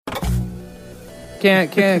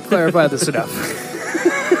Can't clarify this enough.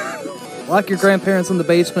 Lock your grandparents in the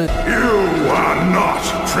basement. You are not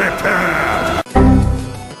prepared.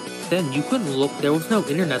 Then you couldn't look. There was no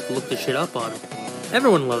internet to look the shit up on.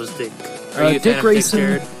 Everyone loves Dick. Are you a Dick fan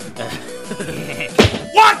Grayson. of Dick, Jared?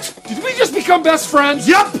 What? Did we just become best friends?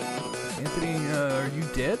 Yep. Anthony, are you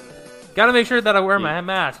dead? Gotta make sure that I wear my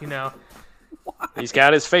mask. You know. He's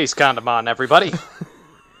got his face condom on, everybody.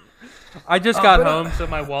 I just got home, so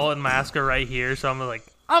my wallet and mask are right here. So I'm like,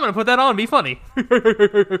 I'm gonna put that on. Be funny.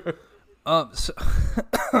 No,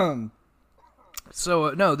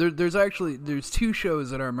 there's two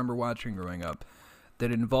shows that I remember watching growing up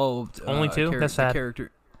that involved Only two. That's sad.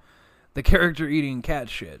 The character eating cat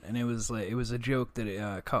shit, and it was a joke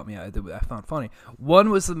that caught me. I found funny. One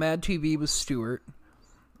was the Mad TV with Stewart,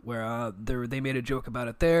 where they made a joke about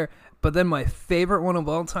it there. But then my favorite one of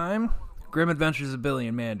all time, Grim Adventures of Billy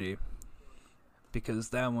and Mandy, because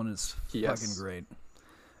that one is fucking great.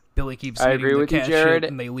 Billy keeps eating the cat shit,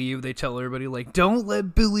 and they leave. They tell everybody, like, don't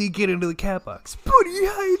let Billy get into the cat box, but he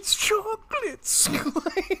hides chocolates.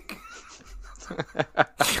 Like,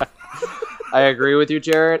 I agree with you,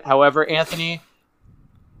 Jared. However, Anthony,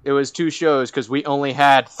 it was two shows because we only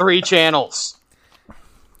had 3 channels.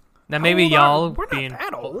 Now maybe y'all we're being not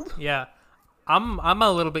that old. Yeah, I'm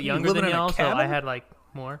a little bit younger than living in a y'all, so cabin? I had like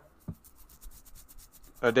more.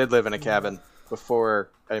 I did live in a cabin before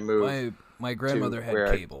I moved. My grandmother had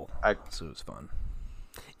where cable, so it was fun.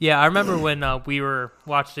 Yeah, I remember when we were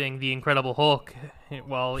watching The Incredible Hulk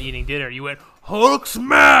while eating dinner. You went, Hulk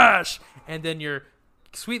smash! And then your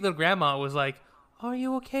sweet little grandma was like, are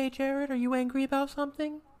you okay, Jared? Are you angry about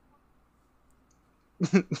something?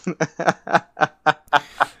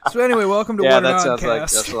 So anyway, welcome to Yeah, What an that sounds like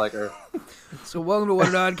Oddcast. just like her. So welcome to What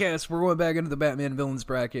an Oddcast. We're going back into the Batman Villains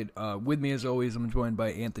bracket. With me, as always, I'm joined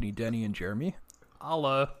by Anthony, Denny, and Jeremy.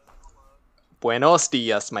 Hello. Buenos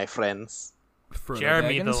dias, my friends. Frodo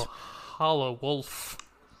Jeremy Baggins. the Hollow Wolf.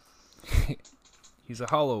 He's a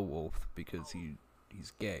hollow wolf because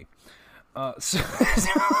he's gay. So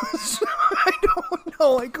I don't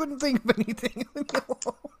know. I couldn't think of anything.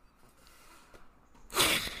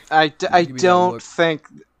 I Give me that don't look. think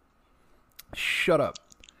Shut up.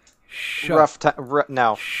 Shut rough time.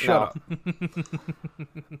 No, Shut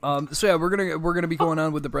up. So yeah, we're gonna be going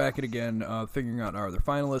on with the bracket again, figuring out our other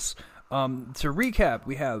finalists. To recap,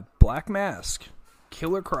 we have Black Mask,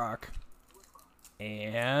 Killer Croc,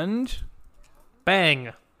 and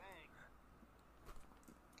Bang.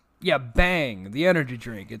 yeah, Bang, the energy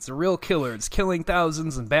drink. It's a real killer. It's killing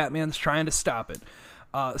thousands, and Batman's trying to stop it.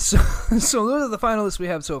 So those are the finalists we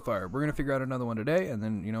have so far. We're gonna figure out another one today, and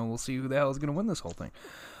then we'll see who the hell is gonna win this whole thing.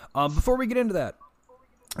 Before we get into that,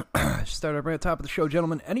 start up right at the top of the show,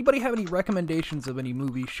 gentlemen. Anybody have any recommendations of any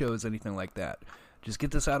movies, shows, anything like that? Just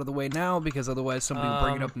get this out of the way now, because otherwise somebody will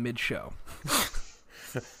bring it up mid-show.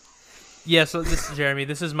 Yeah, so Jeremy,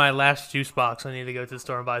 this is my last juice box. I need to go to the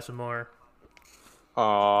store and buy some more.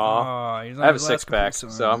 Aww. He's on I have a his last 6-pack, Capri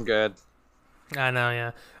Sun. so I'm good. I know,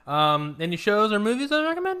 yeah. Any shows or movies I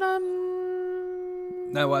recommend?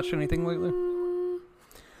 Not watched anything lately?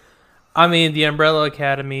 I mean, The Umbrella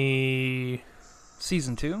Academy.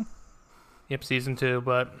 Season 2? Yep, season 2.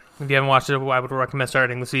 But if you haven't watched it, I would recommend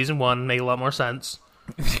starting with season 1. Make a lot more sense.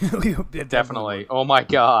 Definitely. Oh my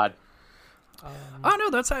god. Oh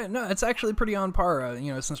no, it's actually pretty on par.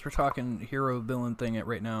 Since we're talking hero villain thing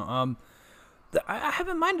right now. I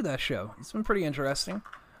haven't minded that show. It's been pretty interesting.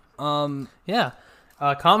 Yeah.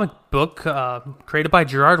 Comic book created by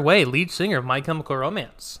Gerard Way, lead singer of My Chemical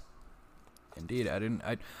Romance. Indeed,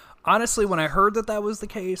 I honestly, when I heard that was the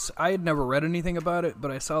case, I had never read anything about it,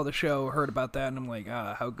 but I saw the show, heard about that, and I'm like,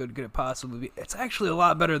 how good could it possibly be? It's actually a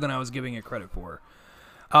lot better than I was giving it credit for.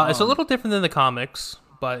 It's a little different than the comics,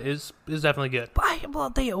 but is definitely good.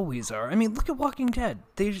 Well, they always are. I mean, look at Walking Dead.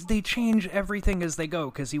 They change everything as they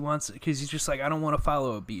go because he's just like, I don't want to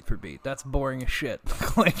follow it beat for beat. That's boring as shit.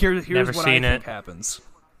 Like here's Never what seen I think it. happens.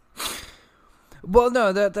 Well,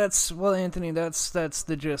 no, that's Anthony. That's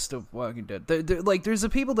the gist of Walking Dead. There's the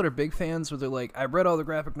people that are big fans where they're like, I read all the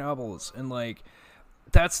graphic novels, and like,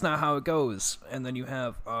 that's not how it goes. And then you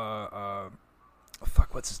have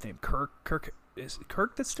what's his name? Kirk is it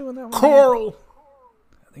Kirk that's doing that one? Coral.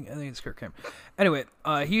 I think it's Kirk Cameron. Anyway,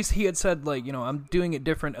 he had said, like, I'm doing it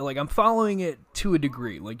different. Like, I'm following it to a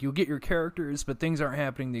degree. Like, you'll get your characters, but things aren't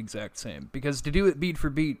happening the exact same. Because to do it beat for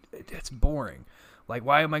beat, it's boring. Like,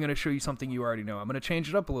 why am I going to show you something you already know? I'm going to change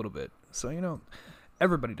it up a little bit. So,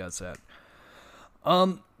 everybody does that.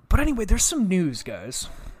 But anyway, there's some news, guys.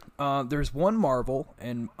 There's one Marvel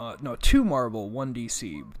and no, two Marvel, one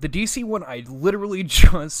DC. The DC one I literally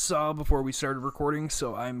just saw before we started recording,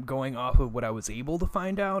 so I'm going off of what I was able to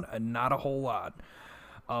find out, and not a whole lot.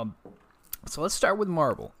 So let's start with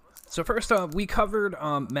Marvel. So first off, we covered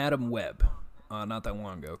Madam Web not that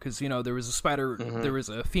long ago, because there was there was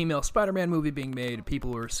a female Spider-Man movie being made.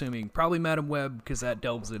 People were assuming probably Madam Web because that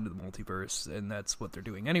delves into the multiverse, and that's what they're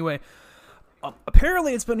doing anyway.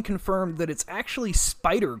 Apparently, it's been confirmed that it's actually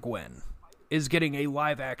Spider-Gwen is getting a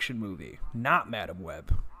live-action movie, not Madam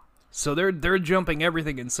Web. So they're jumping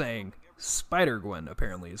everything and saying Spider-Gwen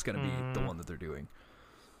apparently is going to be the one that they're doing.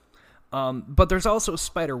 But there's also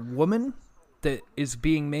Spider-Woman that is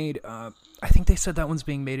being made. I think they said that one's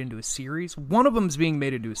being made into a series. One of them's being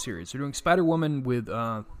made into a series. They're doing Spider-Woman with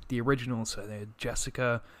the originals. So they had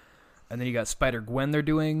Jessica. And then you got Spider-Gwen they're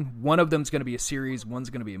doing. One of them's going to be a series. One's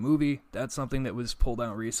going to be a movie. That's something that was pulled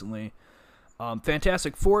out recently.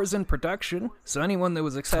 Fantastic Four is in production. So anyone that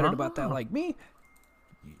was excited about that like me,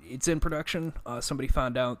 it's in production. Somebody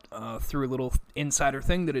found out through a little insider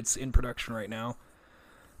thing that it's in production right now.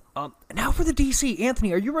 Now for the DC.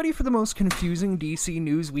 Anthony, are you ready for the most confusing DC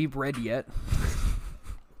news we've read yet?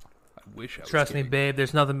 I wish I was Trust me, kidding. babe,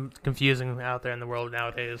 there's nothing confusing out there in the world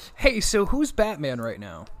nowadays. Hey, so who's Batman right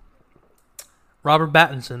now? Robert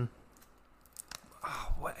Pattinson.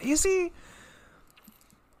 What is he?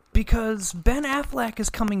 Because Ben Affleck is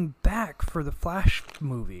coming back for the Flash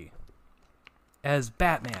movie as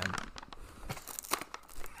Batman.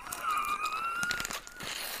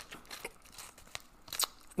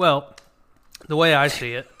 Well, the way I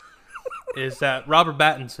see it is that Robert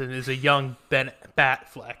Pattinson is a young Ben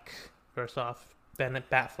Batfleck. First off, Ben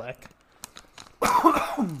Batfleck.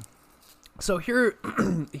 So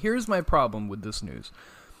here's my problem with this news.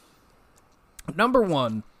 Number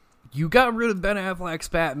one, you got rid of Ben Affleck's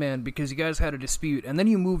Batman because you guys had a dispute, and then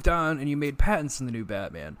you moved on and you made Pattinson the new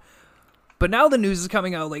Batman. But now the news is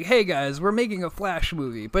coming out like, hey guys, we're making a Flash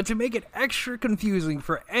movie. But to make it extra confusing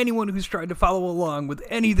for anyone who's tried to follow along with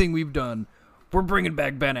anything we've done, we're bringing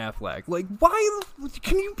back Ben Affleck. Like, why?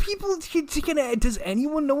 Can you people? Does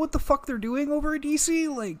anyone know what the fuck they're doing over at DC?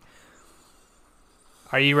 Like,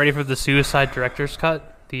 Are you ready for the Suicide Director's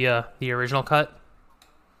Cut? The original cut?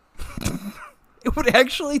 it would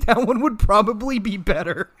actually, that one would probably be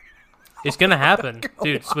better. It's gonna happen.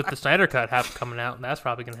 Dude, it's with the Snyder Cut coming out, and that's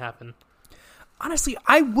probably gonna happen. Honestly,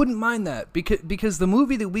 I wouldn't mind that because the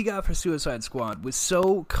movie that we got for Suicide Squad was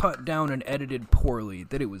so cut down and edited poorly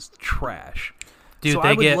that it was trash. Dude, so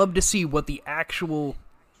I would love to see what the actual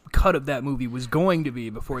cut of that movie was going to be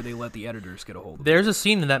before they let the editors get a hold of it. There's a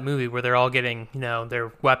scene in that movie where they're all getting,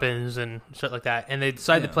 their weapons and shit like that, and they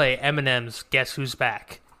decide to play Eminem's "Guess Who's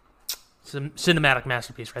Back." Some cinematic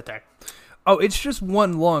masterpiece right there. Oh, it's just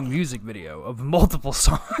one long music video of multiple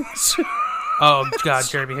songs. Oh God,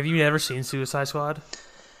 Jeremy, have you never seen Suicide Squad?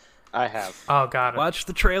 I have. Oh God, Watch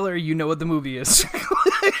the trailer, you know what the movie is.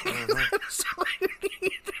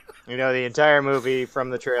 You know the entire movie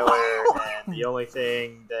from the trailer, and the only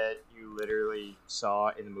thing that you literally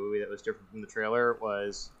saw in the movie that was different from the trailer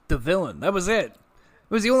was The villain. That was it.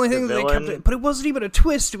 It was the only thing that they villain. kept. But it wasn't even a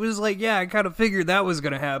twist. It was like, yeah, I kind of figured that was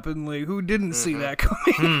going to happen. Like, who didn't see that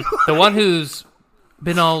coming? the one who's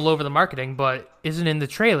been all over the marketing but isn't in the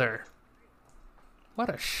trailer. What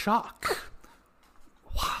a shock!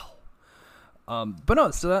 But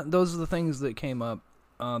no, so those are the things that came up.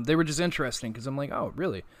 They were just interesting because I'm like, oh,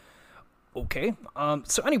 really? Okay.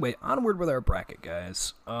 So anyway, onward with our bracket,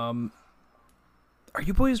 guys. Are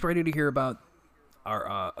you boys ready to hear about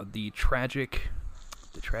our the tragic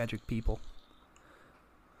people?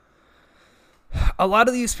 A lot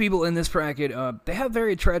of these people in this bracket, they have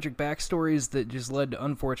very tragic backstories that just led to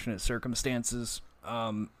unfortunate circumstances.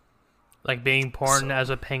 Like being born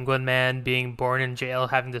as a penguin man, being born in jail,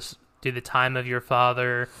 having to do the time of your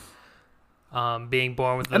father, being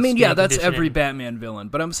born with. I mean, yeah, that's every Batman villain,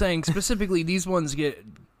 but I'm saying specifically these ones get.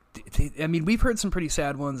 I mean, we've heard some pretty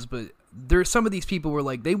sad ones, but there's some of these people where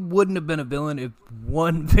like they wouldn't have been a villain if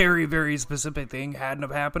one very, very specific thing hadn't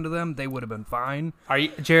have happened to them. They would have been fine. Are you,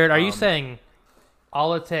 Jared? Are you saying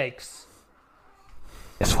all it takes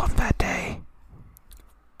is one bad day?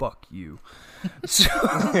 Fuck you. So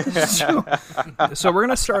we're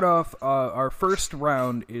gonna start off. Our first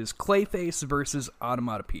round is Clayface versus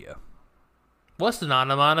Onomatopoeia. What's an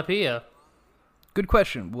onomatopoeia? Good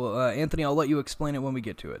question. Well, Anthony, I'll let you explain it when we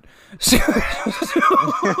get to it.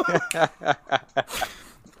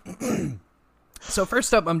 So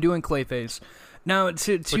first up, I'm doing Clayface. Now,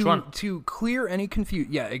 Which one? to clear any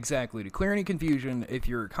confusion, yeah, exactly. To clear any confusion, if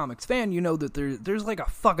you're a comics fan, you know that there's like a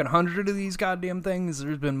fucking 100 of these goddamn things.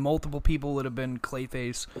 There's been multiple people that have been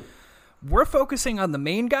Clayface. We're focusing on the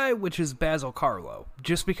main guy, which is Basil Karlo,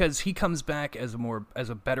 just because he comes back as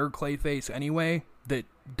a better Clayface anyway, that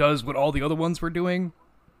does what all the other ones were doing.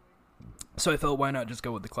 So I felt, why not just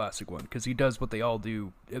go with the classic one, because he does what they all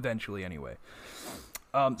do eventually anyway.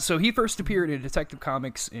 So he first appeared in Detective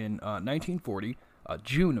Comics in 1940,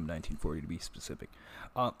 June of 1940 to be specific.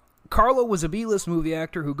 Karlo was a B-list movie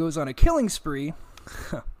actor who goes on a killing spree.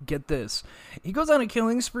 Get this. He goes on a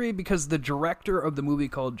killing spree because the director of the movie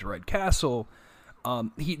called Dread Castle,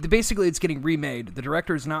 basically it's getting remade. The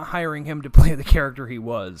director is not hiring him to play the character he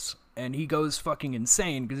was. And he goes fucking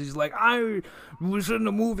insane because he's like, I was in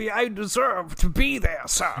the movie, I deserve to be there,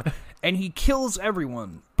 sir. And he kills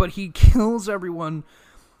everyone. But he kills everyone.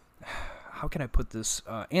 How can I put this?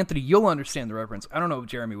 Anthony, you'll understand the reference. I don't know if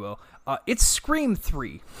Jeremy will. It's Scream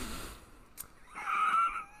 3.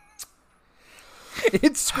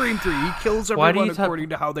 It's Scream 3. He kills everyone according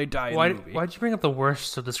to how they die in the movie. Why'd you bring up the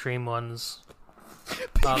worst of the Scream ones?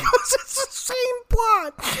 Because it's the same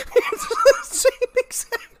plot. It's the same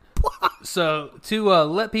exact plot. So, to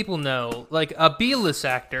let people know, like, a B-list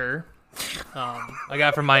actor, I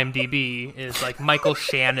got from IMDb, is like Michael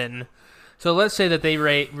Shannon. So let's say that they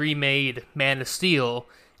remade Man of Steel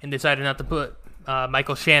and decided not to put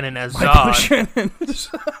Michael Shannon as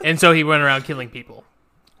Zod. And so he went around killing people.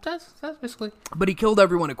 That's basically. But he killed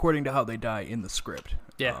everyone according to how they die in the script.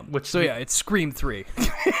 Yeah. It's Scream 3.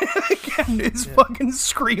 Again, it's fucking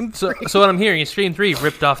Scream 3. So what I'm hearing is Scream 3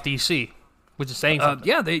 ripped off DC, which is saying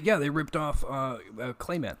something. They ripped off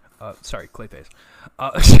Clayman. Sorry, Clayface.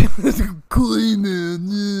 Clayman.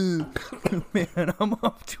 Man, I'm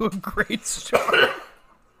off to a great start.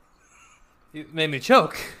 You made me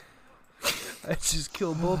choke. I just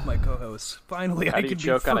killed both my co-hosts. Finally, How I do you can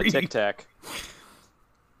choke be free. on a Tic Tac?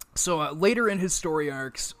 So later in his story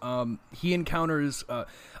arcs, he encounters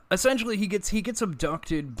essentially he gets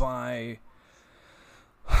abducted by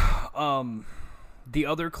the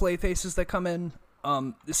other Clayfaces that come in.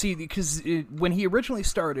 Because when he originally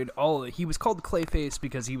started, he was called Clayface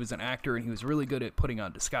because he was an actor and he was really good at putting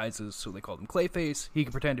on disguises, so they called him Clayface. He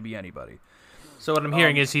could pretend to be anybody. So what I'm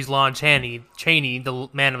hearing is he's Lon Chaney, the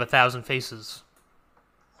man of 1,000 faces.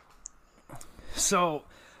 So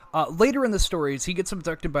later in the stories, he gets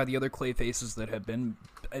abducted by the other Clayfaces that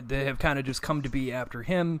have kind of just come to be after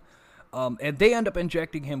him, and they end up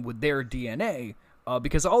injecting him with their DNA.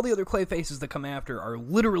 Because all the other Clayfaces that come after are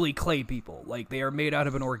literally clay people. Like, they are made out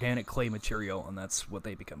of an organic clay material, and that's what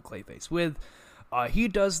they become Clayface with. He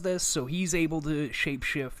does this, so he's able to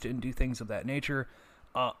shapeshift and do things of that nature.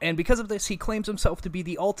 And because of this, he claims himself to be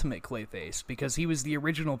the ultimate Clayface, because he was the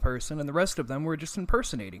original person, and the rest of them were just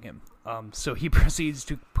impersonating him. So he proceeds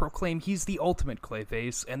to proclaim he's the ultimate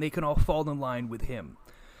Clayface, and they can all fall in line with him.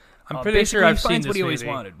 I'm pretty sure I've seen this what he movie. always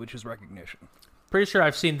wanted, which is recognition. Pretty sure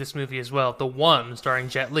I've seen this movie as well. The One, starring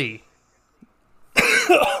Jet Li.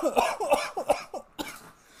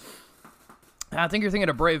 I think you're thinking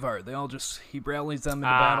of Braveheart. He rallies them into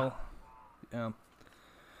battle. Yeah.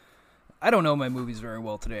 I don't know my movies very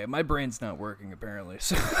well today. My brain's not working, apparently.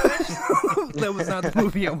 So that was not the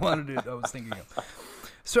movie I was thinking of.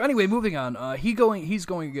 So anyway, moving on. He's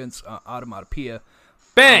going against Automatopoeia.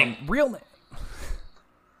 Bang! Real name.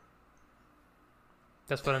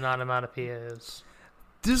 That's what an onomatopoeia is.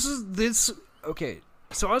 Okay,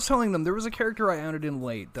 so I was telling them there was a character I added in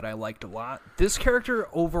late that I liked a lot. This character,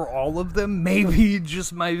 over all of them, may be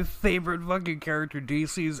just my favorite fucking character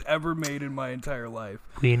DC's ever made in my entire life.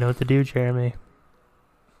 We know what to do, Jeremy.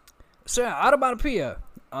 So yeah, Automatopoeia.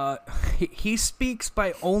 He speaks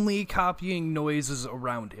by only copying noises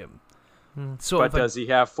around him. So But does he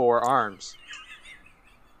have 4 arms?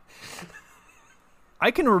 I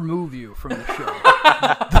can remove you from the show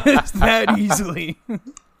that easily.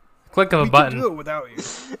 Click of a We button. can do it without you.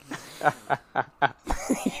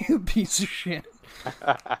 You piece of shit.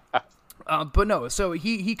 But no, so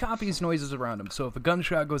he copies noises around him. So if a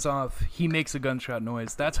gunshot goes off, he makes a gunshot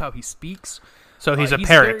noise. That's how he speaks. So he's a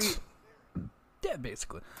parrot. Yeah,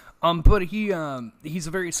 basically. But he's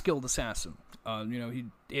a very skilled assassin.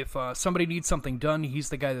 If somebody needs something done, he's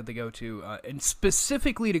the guy that they go to, and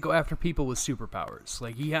specifically to go after people with superpowers.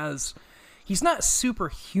 Like, he's not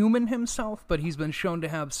superhuman himself, but he's been shown to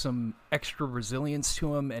have some extra resilience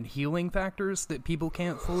to him and healing factors that people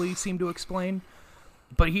can't fully seem to explain.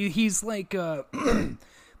 But he's like,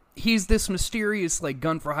 he's this mysterious, like,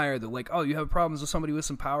 gun for hire that, like, oh, you have problems with somebody with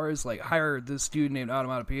some powers? Like, hire this dude named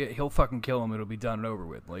Automatopoeia. He'll fucking kill him. It'll be done and over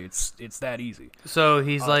with. Like, it's that easy. So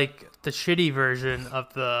he's like the shitty version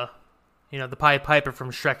of the, the Pied Piper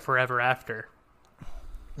from Shrek Forever After.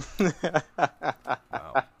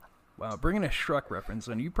 Wow, bringing a Shrek reference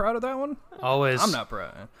in. You proud of that one? Always. I'm not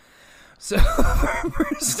proud. So,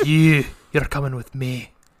 You're coming with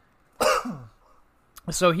me.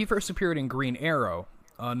 So he first appeared in Green Arrow,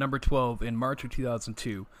 number 12, in March of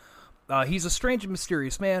 2002. He's a strange and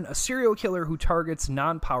mysterious man, a serial killer who targets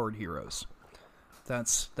non-powered heroes.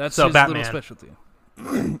 That's So his Batman. little specialty.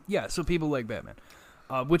 Yeah, so people like Batman.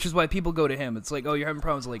 Which is why people go to him. It's like, oh, you're having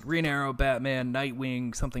problems with, like, Green Arrow, Batman,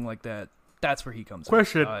 Nightwing, something like that. That's where he comes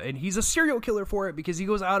Question. in. And he's a serial killer for it because he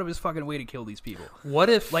goes out of his fucking way to kill these people. What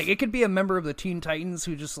if... Like, it could be a member of the Teen Titans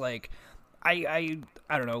who just, like... I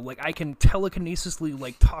don't know, like, I can telekinesisly,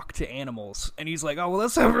 like, talk to animals. And he's like, oh, well,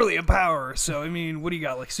 that's not really a power. So, I mean, what do you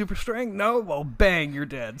got, like, super strength? No? Well, bang, you're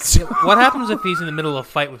dead. So, What happens if he's in the middle of a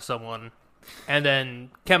fight with someone, and then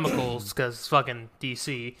chemicals, because it's fucking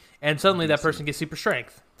DC, and suddenly that person gets super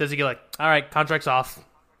strength? Does he get like, all right, contract's off?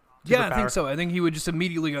 yeah, I Superpower. think so. I think he would just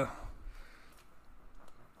immediately go...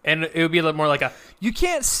 And it would be a little more like a You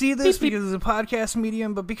can't see this because it's a podcast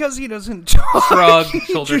medium, but because he doesn't talk, shrug, he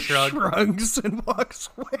shoulder just shrug. shrugs and walks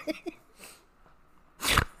away.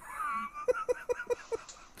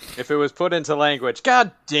 If it was put into language,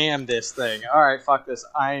 god damn this thing. Alright, fuck this.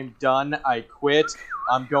 I'm done. I quit.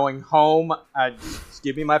 I'm going home. Just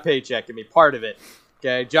give me my paycheck. Give me part of it.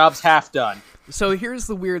 Okay, job's half done. So here's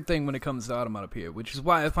the weird thing when it comes to Automatopoeia, which is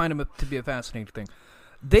why I find him to be a fascinating thing.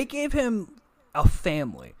 They gave him a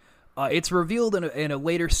family. It's revealed in a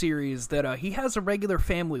later series that he has a regular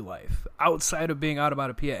family life outside of being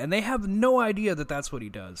Automatopoeia, and they have no idea that that's what he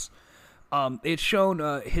does. It's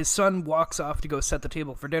shown his son walks off to go set the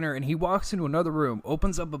table for dinner, and he walks into another room,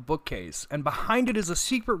 opens up a bookcase, and behind it is a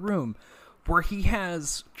secret room where he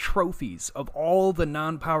has trophies of all the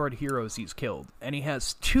non-powered heroes he's killed, and he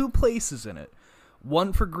has 2 places in it.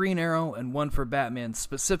 One for Green Arrow and one for Batman,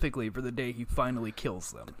 specifically for the day he finally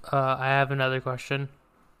kills them. I have another question.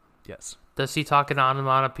 Yes. Does he talk in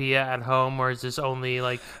onomatopoeia at home, or is this only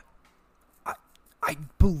like... I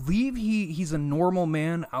believe he's a normal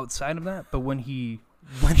man outside of that, but when he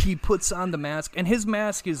puts on the mask, and his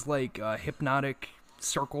mask is like a hypnotic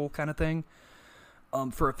circle kind of thing,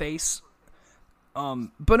 for a face.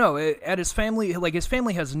 But no, at his family, like, his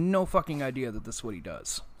family has no fucking idea that this is what he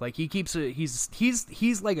does. Like, he keeps it,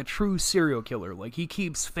 he's like a true serial killer. Like, he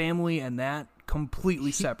keeps family and that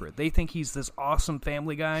completely separate. They think he's this awesome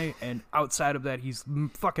family guy, and outside of that, he's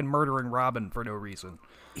fucking murdering Robin for no reason.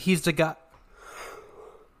 He's the guy...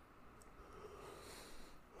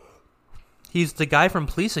 He's the guy from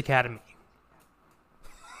Police Academy.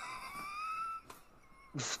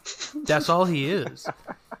 That's all he is.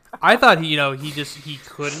 I thought he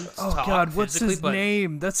couldn't Oh talk God, what's physically, his but...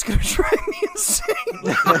 name? That's gonna drive me insane.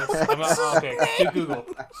 Okay, to Google.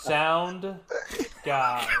 Sound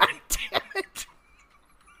guy Damn it.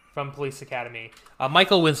 from Police Academy.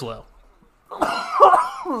 Michael Winslow.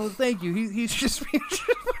 Oh, thank you. He's just like,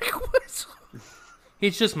 what's...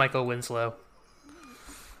 He's just Michael Winslow.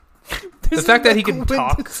 There's The fact that he Michael can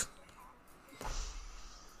talk. Winslow.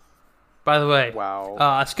 By the way, Wow.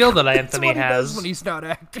 a skill that That's Anthony what he does has, when he's not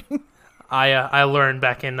acting. I learned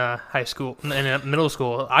back in high school, in middle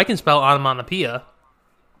school. I can spell onomatopoeia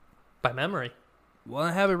by memory. Well,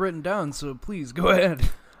 I have it written down, so please go ahead.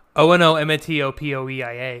 Onomatopoeia.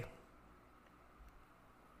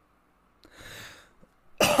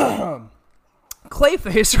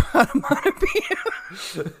 Clayface or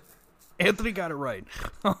onomatopoeia. Anthony got it right.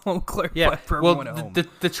 I'll clarify Yeah. for Well, everyone at home.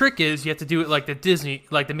 the trick is you have to do it like the Disney,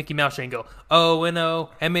 like the Mickey Mouse show, and go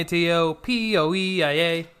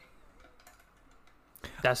Onomatopoeia.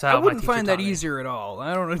 That's how I wouldn't my teacher find that taught me. easier at all.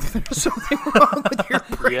 I don't know if there's something wrong with your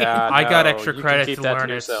brain. Yeah, I got no, extra you can credit keep to that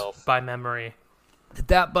learn it yourself. by memory.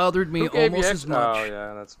 That bothered me Who gave you almost extra- as much. Oh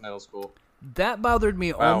yeah, that's middle school. That bothered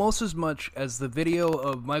me Wow. almost as much as the video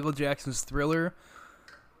of Michael Jackson's Thriller,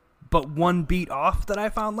 but one beat off that I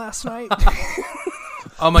found last night.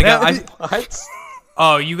 Oh my god! What?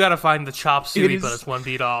 Oh, you gotta find the chop suey, is- but it's one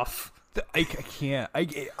beat off. I can't.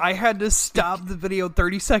 I had to stop the video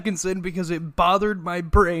 30 seconds in because it bothered my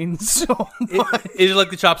brain so much. Is it like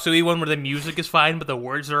the chop suey one where the music is fine but the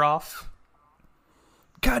words are off?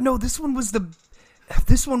 God, no, this one was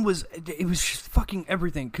it was just fucking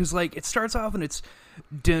everything. Because, like, it starts off and it's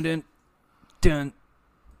dun dun dun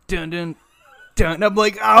dun dun dun. And I'm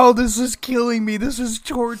like, oh, this is killing me. This is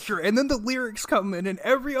torture. And then the lyrics come in and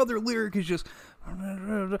every other lyric is just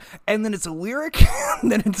and then it's a lyric,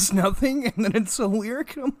 and then it's nothing, and then it's a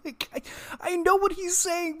lyric, and I'm like, I know what he's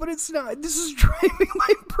saying, but it's not. This is driving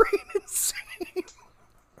my brain insane.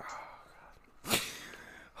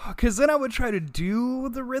 Because then I would try to do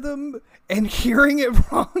the rhythm, and hearing it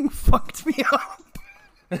wrong fucked me up.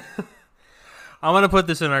 I'm gonna put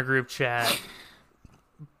this in our group chat,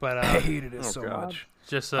 but I hated it so much.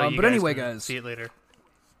 just so you but guys anyway, can guys, see it later.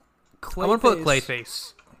 Clayface. I'm gonna put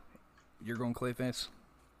Clayface. You're going Clayface?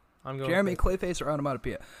 I'm going Jeremy, Clayface or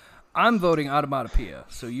Onomatopoeia? I'm voting Onomatopoeia,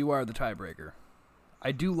 so you are the tiebreaker.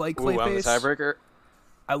 I do like Clayface. Ooh, I'm the tiebreaker.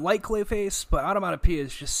 I like Clayface, but Onomatopoeia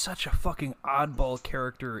is just such a fucking oddball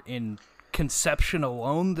character in conception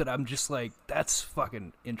alone that I'm just like, that's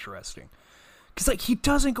fucking interesting. Because, like, he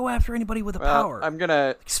doesn't go after anybody with a power. I'm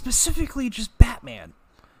gonna... Specifically just Batman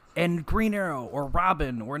and Green Arrow or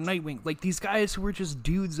Robin or Nightwing. Like, these guys who are just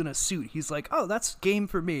dudes in a suit. He's like, oh, that's game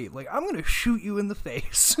for me. Like, I'm gonna shoot you in the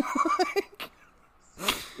face.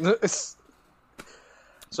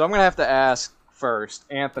 So I'm gonna have to ask first,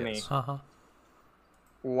 Anthony. Yes.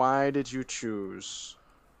 Why did you choose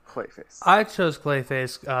Clayface? I chose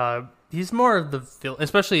Clayface. He's more of the villain,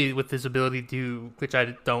 especially with his ability to, which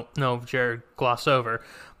I don't know if Jared glossed over,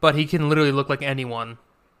 but he can literally look like anyone.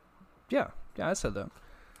 Yeah, I said that.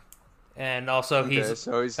 And also, Okay, he's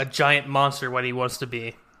so he's a giant monster when he wants to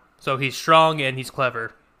be. So he's strong and he's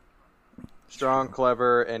clever. strong,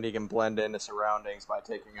 clever, and he can blend into surroundings by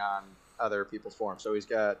taking on other people's forms. So he's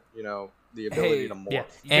got, the ability to morph. Yeah,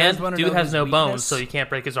 You guys and wanna dude know has his no bones, weakness? so you can't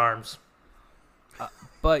break his arms.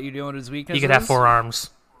 But you know what his weakness He is? could have 4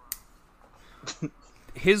 arms.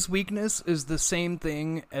 His weakness is the same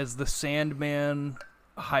thing as the Sandman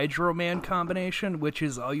Hydro Man combination, which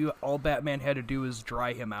is all Batman had to do is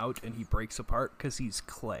dry him out and he breaks apart because he's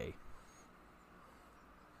clay.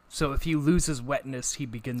 So if he loses wetness, he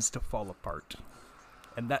begins to fall apart.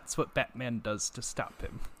 And that's what Batman does to stop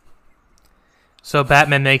him. So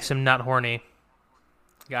Batman makes him not horny.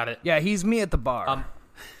 Got it. Yeah, he's me at the bar.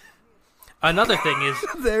 Another thing is,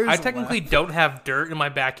 There's I a technically don't have dirt in my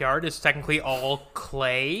backyard. It's technically all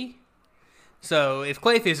clay. So if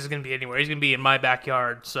Clayface is going to be anywhere, he's going to be in my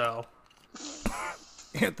backyard, so...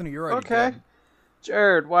 Anthony, you're already Okay. good.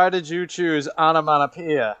 Jared, why did you choose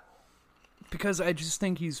Onomatopoeia? Because I just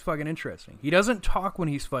think he's fucking interesting. He doesn't talk when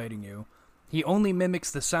he's fighting you. He only mimics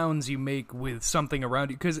the sounds you make with something around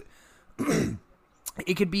you. Because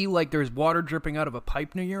it could be like there's water dripping out of a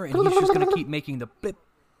pipe near you, and he's just going to keep making the blip,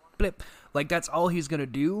 blip. Like, that's all he's going to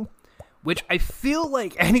do. Which I feel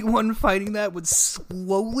like anyone fighting that would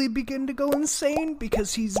slowly begin to go insane,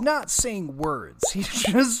 because he's not saying words. He's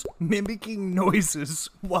just mimicking noises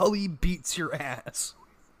while he beats your ass.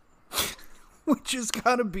 Which is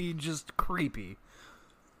gotta be just creepy.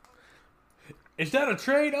 Is that a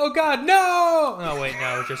train? Oh god, no! Oh wait,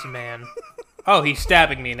 no, it's just a man. Oh, he's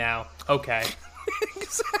stabbing me now. Okay.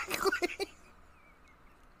 Exactly.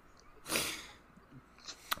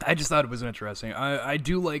 I just thought it was interesting. I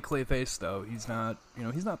do like Clayface though. He's not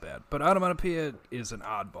bad. But Onomatopoeia is an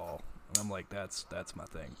oddball. And I'm like, that's my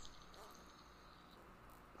thing.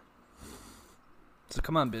 So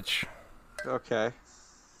come on, bitch. Okay.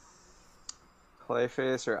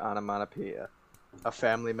 Clayface or Onomatopoeia? A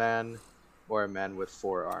family man or a man with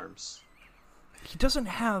 4 arms? He doesn't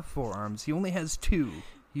have 4 arms. He only has 2.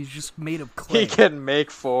 He's just made of clay. He can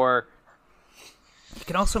make 4. He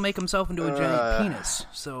can also make himself into a giant penis.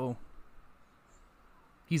 So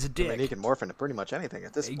he's a dick. I mean, he can morph into pretty much anything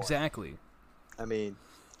at this point. Exactly. I mean,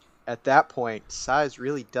 at that point, size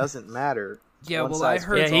really doesn't matter. Yeah, One well, I size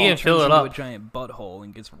heard fits he he can turns fill it into up. a giant butthole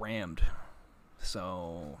and gets rammed.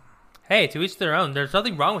 So Hey, to each their own. There's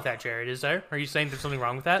nothing wrong with that, Jared, is there? Are you saying there's something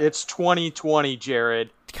wrong with that? It's 2020, Jared.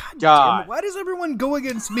 God, God. damn it, why does everyone go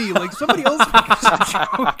against me? Like somebody else makes a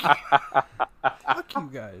joke. Fuck you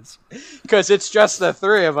guys. Because it's just the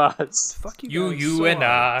 3 of us. Fuck you. You, guys you, so and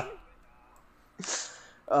hard.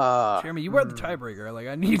 I. Jeremy, you are the tiebreaker. Like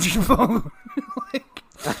I need you to vote. Like,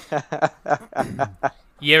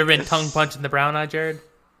 You ever been tongue punched in the brown eye, Jared?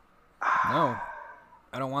 no,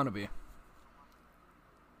 I don't want to be.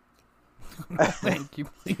 No, thank you,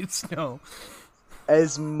 please no.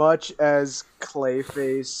 As much as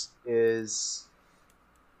Clayface is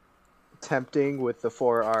tempting with the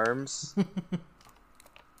 4 arms,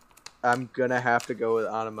 I'm gonna have to go with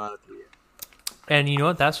Onomatopoeia. And you know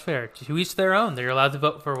what? That's fair. To each their own. They're allowed to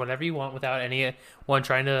vote for whatever you want without anyone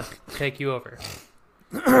trying to take you over.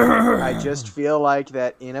 I just feel like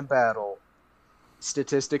that in a battle,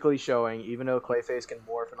 statistically showing, even though Clayface can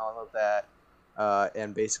morph and all of that,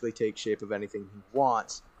 and basically take shape of anything he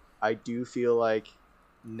wants, I do feel like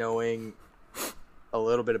knowing a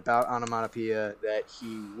little bit about Onomatopoeia, that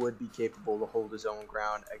he would be capable to hold his own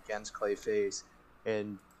ground against Clayface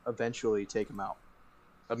and eventually take him out.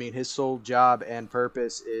 I mean, his sole job and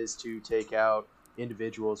purpose is to take out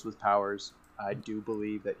individuals with powers. I do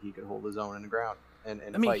believe that he could hold his own in the ground and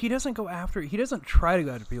I mean, fight. he doesn't try to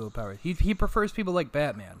go after people with power. He prefers people like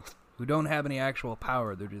Batman, who don't have any actual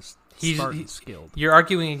power. They're just smart and skilled. You're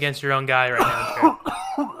arguing against your own guy right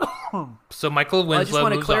now. So Michael Winslow I just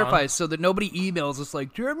want to moves clarify on. so that nobody emails us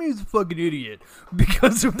like, Jeremy's a fucking idiot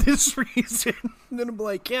because of this reason. And then I'm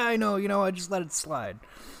like, yeah, I know, I just let it slide.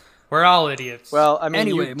 We're all idiots. Well, I mean,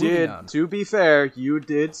 Anyway, you moving did, on. to be fair, you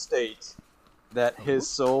did state that his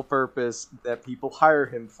sole purpose that people hire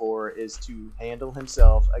him for is to handle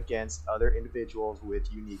himself against other individuals with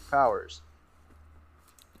unique powers.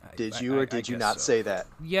 Did you or did you not say that?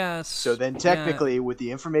 Yes. So then technically, with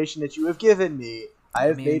the information that you have given me, I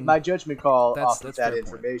have made my judgment call off of that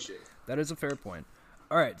information. That is a fair point.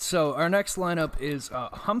 All right, so our next lineup is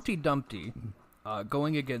Humpty Dumpty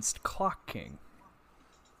going against Clock King.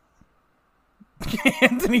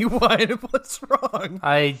 Anthony, what's wrong?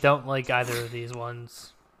 I don't like either of these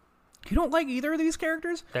ones. You don't like either of these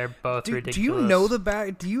characters? They're both ridiculous. Do you know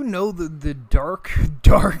Do you know the dark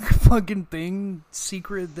fucking thing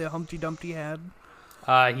secret that Humpty Dumpty had?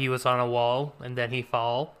 He was on a wall and then he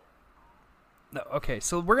fall. No, okay,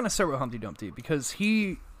 so we're gonna start with Humpty Dumpty because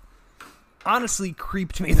he honestly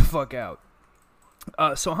creeped me the fuck out.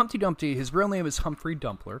 So Humpty Dumpty, his real name is Humphrey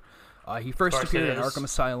Dumpler. He first appeared in Arkham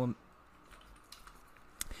Asylum.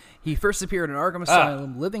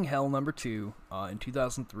 Living Hell #2 in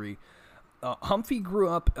 2003. Humphrey grew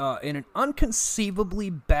up in an unconceivably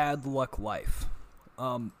bad luck life.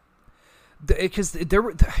 Because there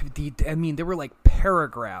were like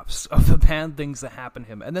paragraphs of the bad things that happened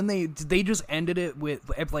to him, and then they just ended it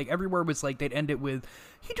with like everywhere was like they'd end it with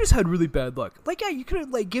he just had really bad luck. Like, yeah, you could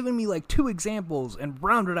have like given me like 2 examples and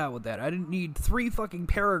rounded out with that. I didn't need 3 fucking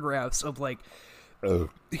paragraphs of like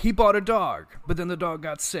he bought a dog, but then the dog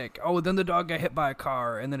got sick. Oh, then the dog got hit by a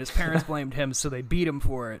car, and then his parents blamed him, so they beat him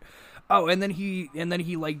for it. Oh, and then he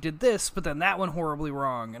like did this, but then that went horribly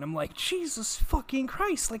wrong. And I'm like, Jesus fucking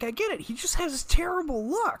Christ! Like, I get it. He just has terrible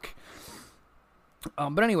luck.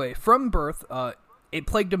 But anyway, from birth, it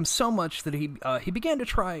plagued him so much that he began to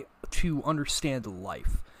try to understand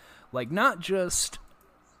life, like not just.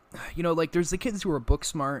 Like there's the kids who are book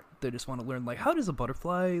smart. They just want to learn, like, how does a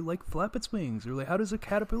butterfly, like, flap its wings? Or, like, how does a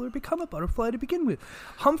caterpillar become a butterfly to begin with?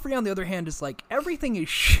 Humphrey, on the other hand, is like, everything is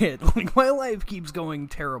shit. Like, my life keeps going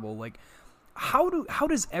terrible. Like, how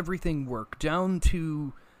does everything work down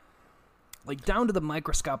to the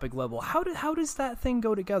microscopic level? How does that thing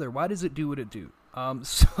go together? Why does it do what it do?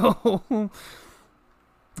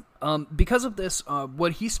 Because of this,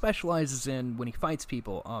 what he specializes in when he fights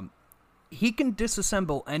people, he can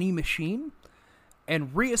disassemble any machine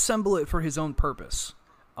and reassemble it for his own purpose.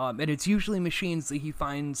 And it's usually machines that he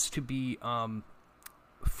finds to be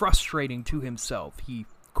frustrating to himself. He,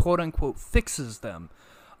 quote-unquote, fixes them,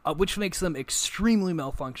 which makes them extremely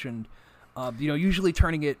malfunctioned, usually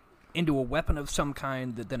turning it into a weapon of some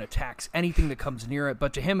kind that then attacks anything that comes near it.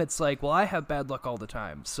 But to him, it's like, well, I have bad luck all the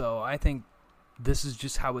time, so I think this is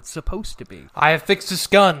just how it's supposed to be. I have fixed this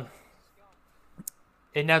gun.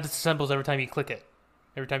 It now disassembles every time you click it.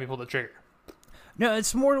 Every time you pull the trigger. No,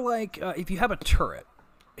 it's more like if you have a turret,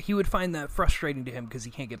 he would find that frustrating to him because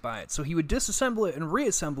he can't get by it. So he would disassemble it and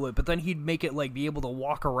reassemble it, but then he'd make it like be able to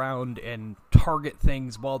walk around and target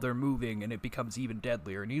things while they're moving, and it becomes even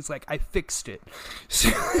deadlier. And he's like, I fixed it. So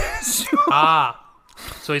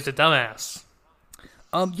he's a dumbass.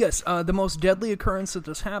 Yes, the most deadly occurrence that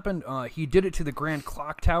this happened, he did it to the Grand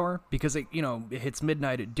Clock Tower because it hits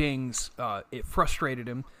midnight, it dings, it frustrated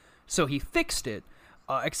him, so he fixed it,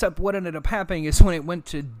 except what ended up happening is when it went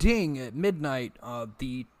to ding at midnight,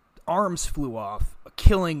 the arms flew off,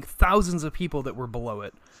 killing thousands of people that were below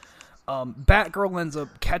it. Batgirl ends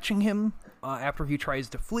up catching him after he tries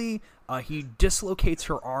to flee. He dislocates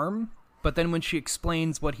her arm, but then when she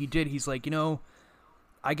explains what he did, he's like,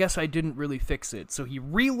 I guess I didn't really fix it. So he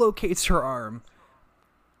relocates her arm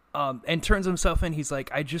and turns himself in. He's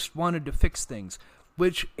like, I just wanted to fix things.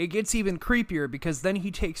 Which, it gets even creepier because then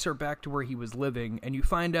he takes her back to where he was living. And you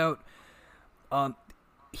find out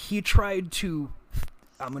he tried to,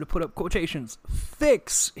 I'm going to put up quotations,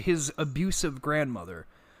 fix his abusive grandmother.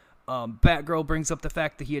 Batgirl brings up the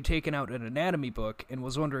fact that he had taken out an anatomy book and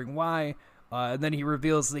was wondering why. And then he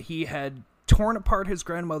reveals that he had torn apart his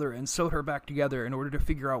grandmother and sewed her back together in order to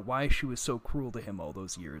figure out why she was so cruel to him all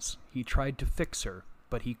those years. He tried to fix her,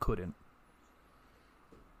 but he couldn't.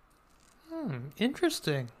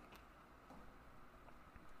 Interesting.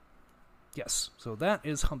 Yes, so that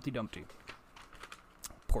is Humpty Dumpty.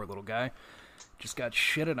 Poor little guy. Just got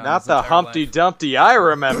shitted on. Not his the entire Humpty life. Dumpty I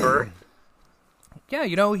remember. Yeah,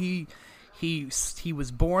 he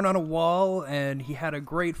was born on a wall, and he had a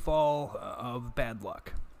great fall of bad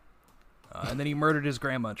luck. And then he murdered his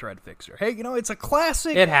grandma and tried to fix her. Hey, it's a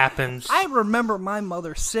classic. It happens. I remember my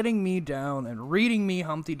mother sitting me down and reading me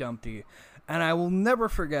Humpty Dumpty, and I will never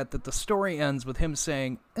forget that the story ends with him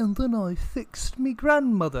saying, "And then I fixed me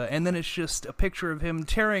grandmother," and then it's just a picture of him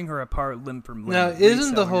tearing her apart limb from limb. Now,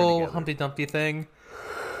 isn't the resewing her whole together. Humpty Dumpty thing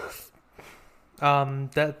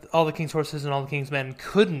that all the king's horses and all the king's men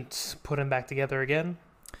couldn't put him back together again?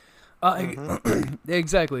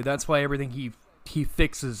 Exactly. That's why everything he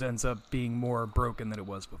fixes ends up being more broken than it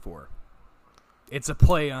was before. It's a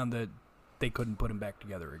play on that they couldn't put him back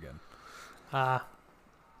together again.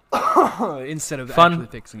 Instead of Fun. actually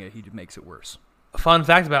fixing it, he makes it worse. Fun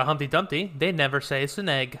fact about Humpty Dumpty, they never say it's an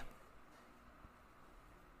egg.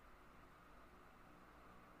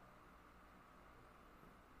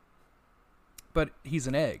 But he's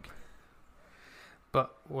an egg.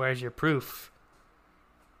 But where's your proof?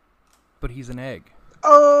 But he's an egg.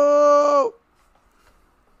 Oh!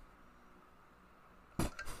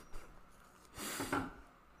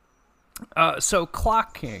 So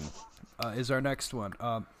Clock King is our next one.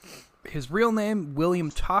 His real name, William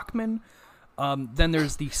Talkman. Then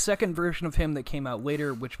there's the second version of him that came out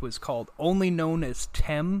later, which was called only known as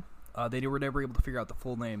Tem. They were never able to figure out the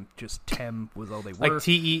full name. Just Tem was all they were. Like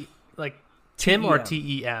T-E, like Tim or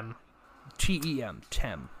T-E-M. T-E-M? T-E-M,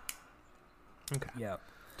 Tem. Okay. Yeah.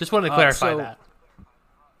 Just wanted to clarify so- that.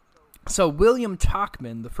 So William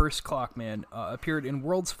Talkman, the first Clockman, appeared in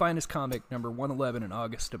World's Finest Comic number 111 in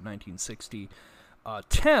August of 1960.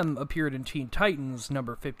 Tem appeared in Teen Titans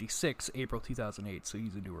number 56, April 2008, so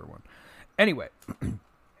he's a newer one. Anyway,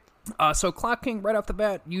 so Clock King, right off the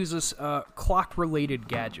bat, uses clock-related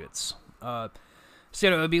gadgets. So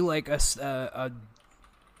it would be like a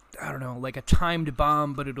I don't know, like a timed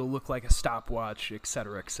bomb, but it'll look like a stopwatch,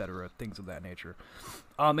 etc., things of that nature.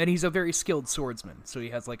 And he's a very skilled swordsman, so he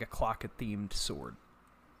has like a clock-themed sword.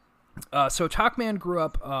 So Talkman grew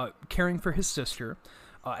up caring for his sister.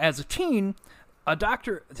 As a teen, a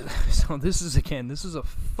doctor... So this is a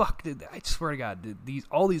fuck... I swear to God,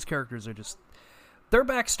 all these characters are just... Their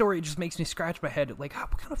backstory just makes me scratch my head. Like,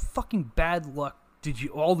 what kind of fucking bad luck did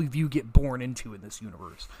all of you get born into in this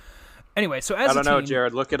universe? Anyway, so as I don't a know, teen,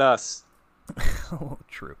 Jared. Look at us. Oh,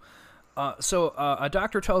 true. So a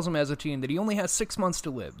doctor tells him as a teen that he only has 6 months to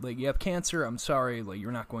live. Like, you have cancer, I'm sorry, like,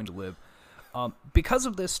 you're not going to live. Because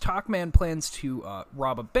of this, Talkman plans to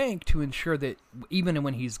rob a bank to ensure that even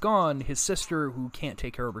when he's gone, his sister, who can't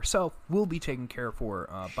take care of herself, will be taken care for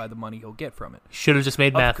by the money he'll get from it. Should have just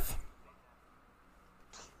made meth.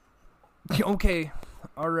 Okay,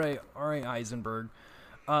 all right, Eisenberg.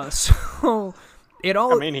 So it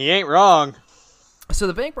all... I mean, he ain't wrong. So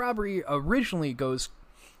the bank robbery originally goes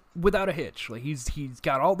without a hitch. Like he's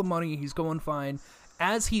got all the money, he's going fine.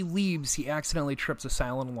 As he leaves, he accidentally trips a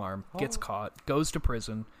silent alarm, gets caught, goes to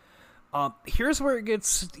prison. Here's where it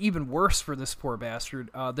gets even worse for this poor bastard.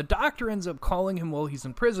 The doctor ends up calling him while he's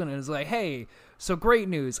in prison and is like, "Hey, so great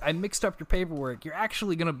news. I mixed up your paperwork. You're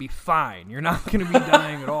actually going to be fine. You're not going to be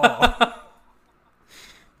dying at all."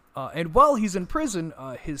 And while he's in prison,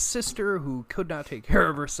 his sister, who could not take care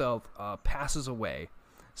of herself, passes away.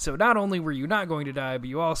 So not only were you not going to die, but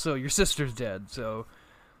your sister's dead. So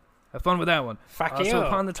have fun with that one. Fuck you. So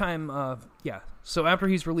upon the time, So after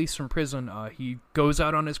he's released from prison, he goes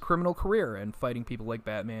out on his criminal career and fighting people like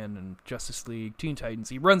Batman and Justice League, Teen Titans.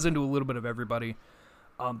 He runs into a little bit of everybody.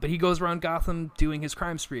 But he goes around Gotham doing his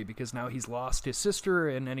crime spree because now he's lost his sister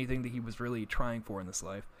and anything that he was really trying for in this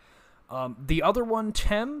life. The other one,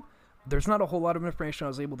 Tem, there's not a whole lot of information I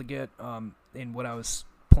was able to get in when I was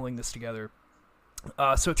pulling this together.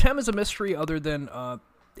 So Tem is a mystery other than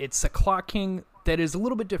it's a Clock King that is a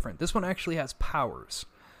little bit different. This one actually has powers.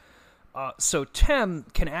 So Tem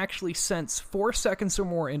can actually sense 4 seconds or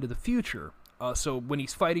more into the future. So when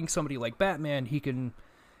he's fighting somebody like Batman, he can...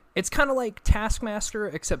 It's kind of like Taskmaster,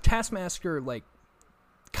 except Taskmaster, like,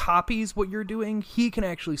 copies what you're doing. He can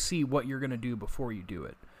actually see what you're going to do before you do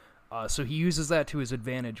it. So he uses that to his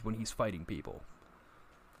advantage when he's fighting people.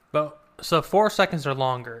 But so 4 seconds or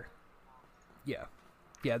longer. Yeah.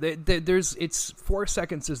 Yeah, it's 4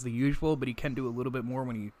 seconds is the usual, but he can do a little bit more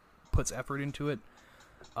when he puts effort into it.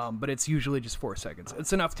 But it's usually just 4 seconds.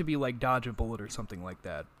 It's enough to be like dodge a bullet or something like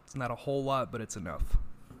that. It's not a whole lot, but it's enough.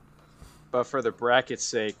 But for the bracket's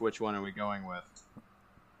sake, which one are we going with?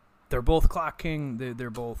 They're both Clock King. They're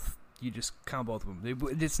both... You just count both of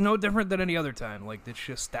them. It's no different than any other time. Like, it's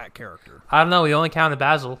just that character. I don't know. We only counted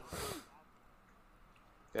Basil.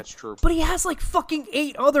 That's true. But he has like fucking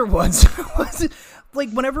 8 other ones.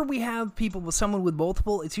 Like whenever we have people with someone with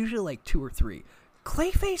multiple, it's usually like 2 or 3.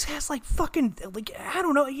 Clayface has like fucking, like, I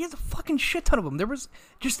don't know, he has a fucking shit ton of them. There was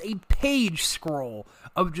just a page scroll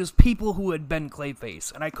of just people who had been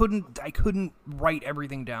Clayface, and I couldn't write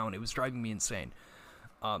everything down. It was driving me insane.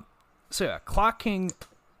 So yeah, Clock King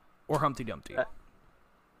or Humpty Dumpty.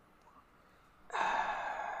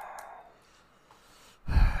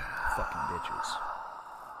 Fucking bitches.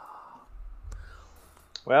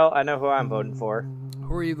 Well, I know who I'm voting for.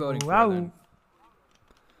 Who are you voting Wow. for then?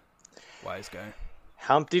 Wise guy.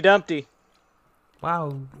 Humpty Dumpty.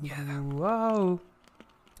 Wow. Wow.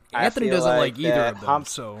 I Anthony feel doesn't like like either that of them,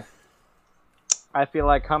 so... I feel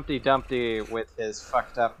like Humpty Dumpty, with his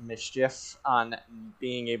fucked up mischief on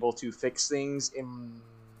being able to fix things in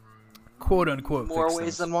quote-unquote more fix ways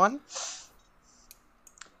things. than one.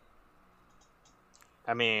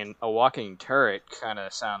 I mean, a walking turret kind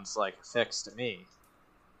of sounds like a fix to me.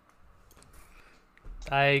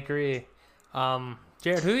 I agree.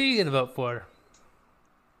 Jared, who are you gonna vote for?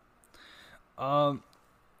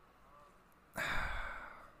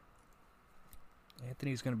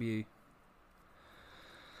 Anthony's gonna be...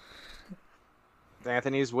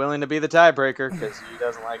 Anthony's willing to be the tiebreaker because he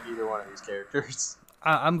doesn't like either one of these characters.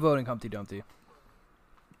 I'm voting Humpty Dumpty.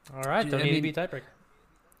 All right, don't I need to mean- be tiebreaker.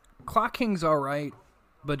 Clock King's alright,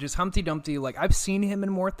 but just Humpty Dumpty, like, I've seen him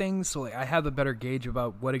in more things, so like, I have a better gauge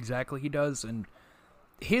about what exactly he does, and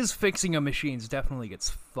his fixing of machines definitely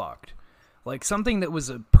gets fucked. Like, something that was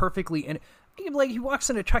a perfectly... Like, he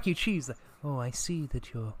walks into Chuck E. Cheese, like, oh, I see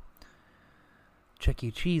that your Chuck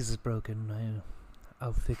E. Cheese is broken.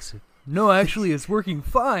 I'll fix it. No, actually, it's working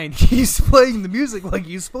fine. He's playing the music like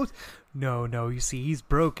he's supposed. No, you see, he's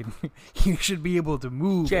broken. You should be able to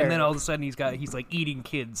move. Jared. And then all of a sudden, he's like eating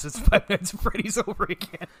kids. It's Five Nights at Freddy's over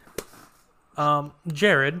again.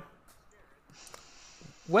 Jared,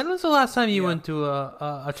 when was the last time you went to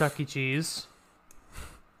a Chuck E. Cheese?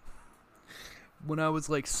 When I was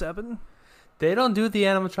like 7. They don't do the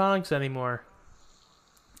animatronics anymore.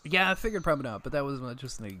 Yeah, I figured probably not, but that was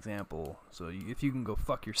just an example. So if you can go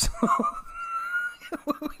fuck yourself.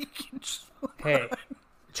 We can just- Hey,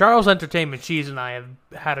 Charles Entertainment Cheese and I have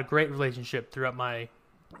had a great relationship throughout my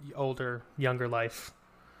younger life.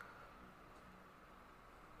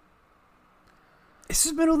 Is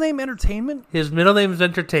his middle name Entertainment? His middle name is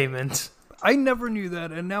Entertainment. I never knew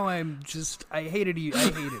that, and now I hate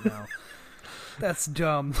it now. That's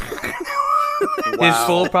dumb. His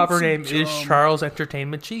full proper So name is dumb. Charles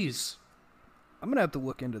Entertainment Cheese. I'm gonna have to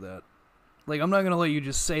look into that. Like, I'm not gonna let you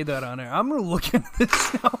just say that on air. I'm gonna look into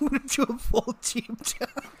this now. I'm gonna do a full deep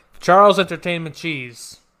dive. Charles Entertainment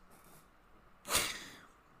Cheese.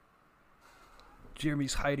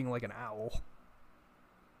 Jeremy's hiding like an owl.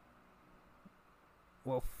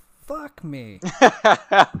 Well, fuck me.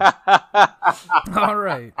 All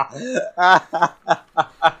right.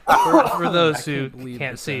 For those who can't believe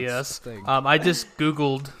can't that see that's us, a thing. I just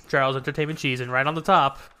Googled Charles Entertainment Cheese, and right on the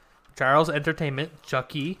top, Charles Entertainment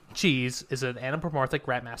Chuck E. Cheese is an anthropomorphic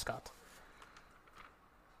rat mascot.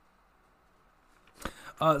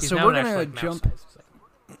 He's So now we're an actual, gonna like, mouse jump.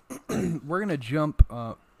 size. We're gonna jump.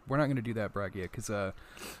 We're not gonna do that, Bragia, because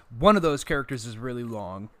one of those characters is really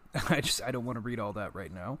long. I don't want to read all that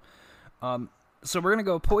right now. So we're gonna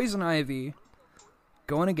go Poison Ivy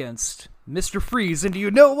going against Mr. Freeze, and do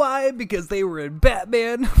you know why? Because they were in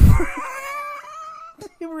Batman.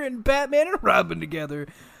 They were in Batman and Robin together,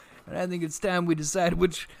 and I think it's time we decide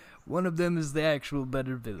which one of them is the actual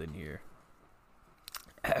better villain here.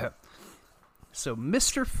 So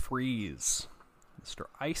Mr. Freeze, Mr.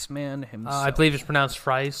 Iceman himself. I believe it's pronounced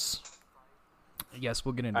Fries. Yes,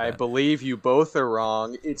 we'll get into I that. believe you both are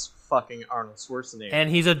wrong. It's fucking Arnold Schwarzenegger. And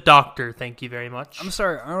he's a doctor, thank you very much. I'm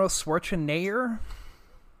sorry, Arnold Schwarzenegger?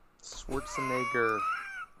 Schwarzenegger.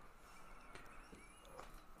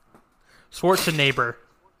 Schwarzenegger.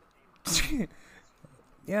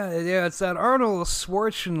 Yeah, it's that Arnold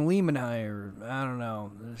Schwarzenegger. I don't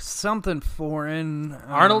know. There's something foreign. I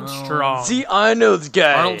don't Arnold know. Strong. The Arnold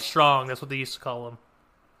guy. Arnold Strong, that's what they used to call him.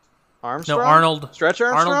 Armstrong? No, Arnold. Stretch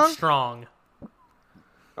Armstrong? Arnold Strong.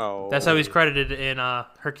 Oh. That's how he's credited in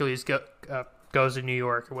Hercules Goes to New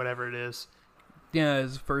York, or whatever it is. Yeah,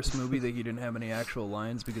 his first movie that he didn't have any actual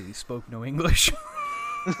lines because he spoke no English.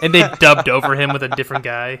 And they dubbed over him with a different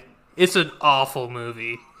guy. It's an awful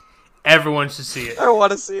movie. Everyone should see it. I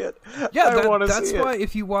want to see it. Yeah, I want to that's see why it.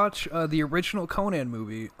 if you watch the original Conan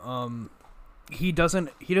movie, he doesn't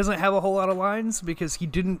have a whole lot of lines because he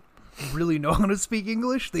didn't really know how to speak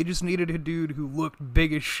English. They just needed a dude who looked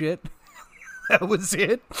big as shit That was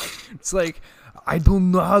it. It's like, I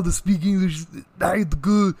don't know how to speak English that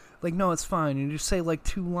good. Like, no, it's fine. You just say like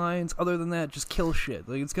 2 lines. Other than that, just kill shit.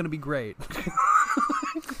 Like, it's gonna be great.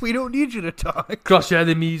 We don't need you to talk. Crush your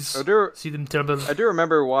enemies. I See them tremble. do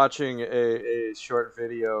remember watching a short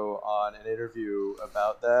video on an interview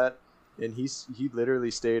about that, and he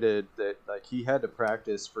literally stated that like he had to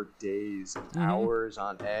practice for days and hours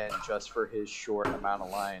on end just for his short amount of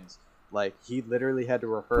lines. Like, he literally had to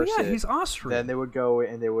rehearse it. He's Austrian. Then they would go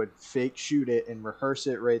and they would fake shoot it and rehearse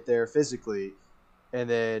it right there physically, and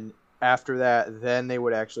then after that, then they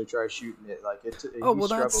would actually try shooting it. Like, he struggled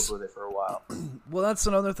with it for a while. Well, that's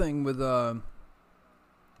another thing with there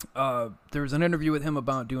was an interview with him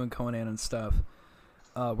about doing Conan and stuff,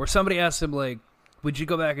 where somebody asked him like, would you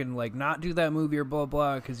go back and like not do that movie or blah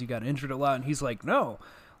blah because you got injured a lot, and he's like, no,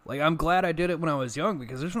 like I'm glad I did it when I was young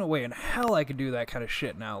because there's no way in hell I could do that kind of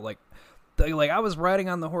shit now. Like I was riding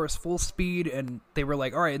on the horse full speed, and they were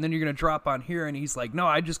like, all right, and then you're gonna drop on here, and he's like, no,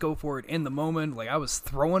 I just go for it in the moment. Like, I was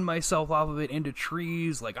throwing myself off of it into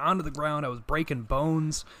trees, like onto the ground. I was breaking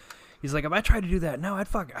bones. He's like, if I tried to do that now,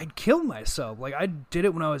 I'd kill myself. Like, I did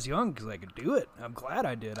it when I was young because I could do it. I'm glad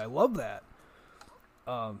I did. I love that.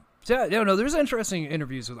 So yeah, no, there's interesting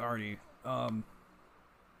interviews with Arnie.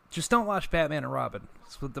 Just don't watch Batman and Robin.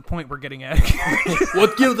 That's what the point we're getting at.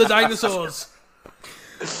 What killed the dinosaurs?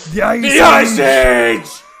 The Ice Age!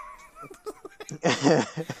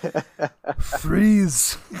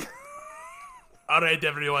 Freeze. All right,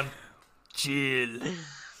 everyone, chill.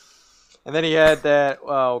 And then he had that.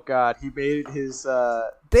 Oh God, he made his.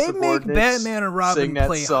 They make Batman and Robin sing that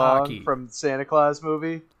play song hockey from the Santa Claus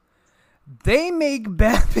movie. They make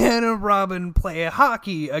Batman and Robin play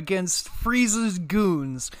hockey against Freeze's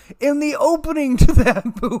goons in the opening to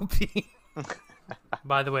that movie.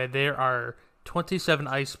 By the way, there are 27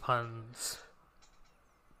 ice puns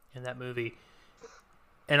in that movie.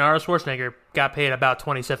 And Arnold Schwarzenegger got paid about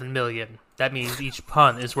 $27 million. That means each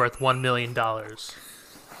pun is worth $1 million.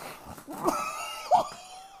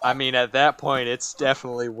 I mean, at that point, it's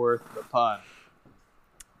definitely worth the pun.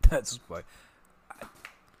 That's why.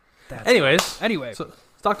 Anyway, so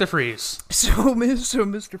Dr. Freeze. So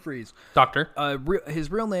Mr. Freeze. Doctor. His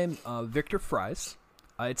real name, Victor Fries.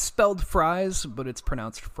 It's spelled Fries, but it's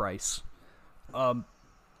pronounced Frice.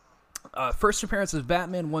 First appearance as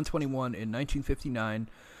Batman 121 in 1959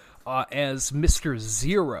 as Mr.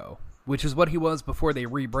 Zero, which is what he was before they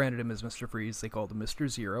rebranded him as Mr. Freeze. They called him Mr.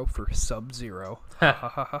 Zero for Sub-Zero. Ha ha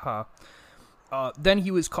ha ha. Then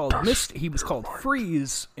he was called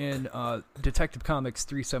Freeze in Detective Comics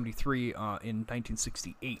 373 in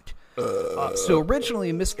 1968. So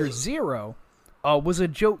originally, Mr. Zero was a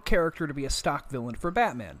joke character to be a stock villain for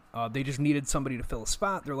Batman. They just needed somebody to fill a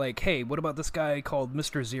spot. They're like, hey, what about this guy called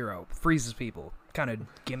Mr. Zero? Freezes people. Kind of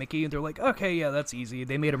gimmicky. And they're like, okay, yeah, that's easy.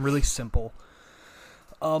 They made him really simple.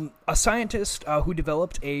 A scientist who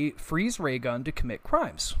developed a freeze ray gun to commit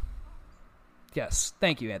crimes. Yes,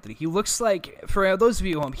 thank you, Anthony. He looks like, for those of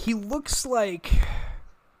you at home, he looks like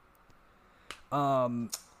a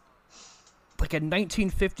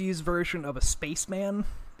 1950s version of a spaceman,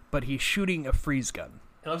 but he's shooting a freeze gun.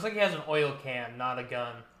 It looks like he has an oil can, not a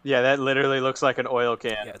gun. Yeah, that literally looks like an oil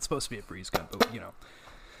can. Yeah, it's supposed to be a freeze gun, but, you know.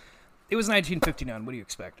 It was 1959, what do you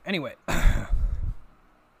expect? Anyway.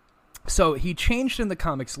 So, he changed in the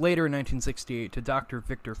comics later in 1968 to Dr.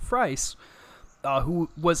 Victor Fries, who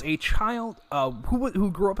was a child who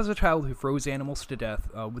grew up as a child who froze animals to death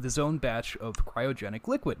with his own batch of cryogenic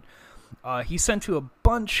liquid. He sent to a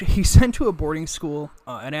boarding school,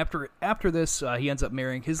 and after this, he ends up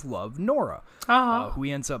marrying his love, Nora, who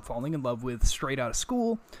he ends up falling in love with straight out of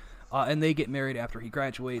school, and they get married after he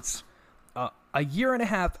graduates. A year and a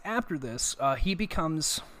half after this, he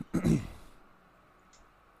becomes.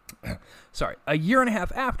 A year and a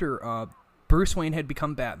half after. Bruce Wayne had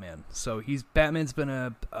become Batman, so Batman's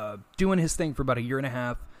been doing his thing for about a year and a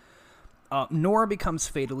half. Nora becomes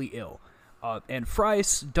fatally ill, and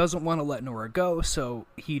Fries doesn't want to let Nora go, so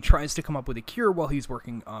he tries to come up with a cure while he's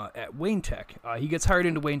working at Wayne Tech. He gets hired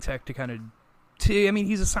into Wayne Tech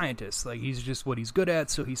he's a scientist, like he's just what he's good at,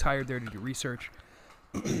 so he's hired there to do research.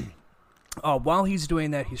 While he's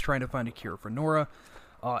doing that, he's trying to find a cure for Nora,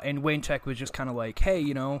 and Wayne Tech was just kind of like, hey,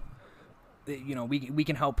 we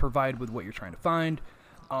can help provide with what you're trying to find.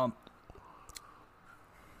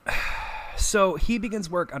 So he begins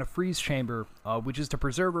work on a freeze chamber, which is to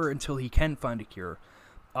preserve her until he can find a cure.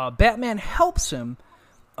 Batman helps him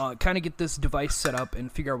kind of get this device set up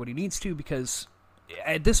and figure out what he needs to, because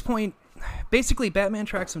at this point, basically Batman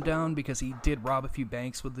tracks him down because he did rob a few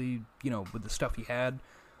banks with the stuff he had.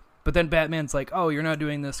 But then Batman's like, oh, you're not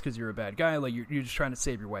doing this because you're a bad guy. Like, you're just trying to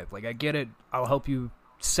save your wife. Like, I get it. I'll help you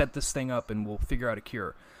set this thing up, and we'll figure out a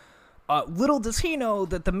cure. Little does he know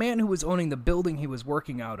that the man who was owning the building he was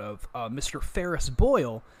working out of, Mr. Ferris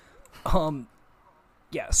Boyle,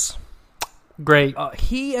 yes. Great.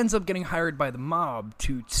 He ends up getting hired by the mob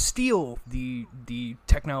to steal the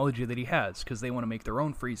technology that he has, because they want to make their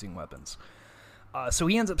own freezing weapons. So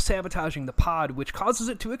he ends up sabotaging the pod, which causes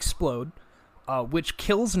it to explode, which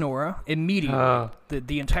kills Nora immediately.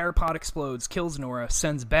 The entire pod explodes, kills Nora,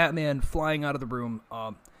 sends Batman flying out of the room.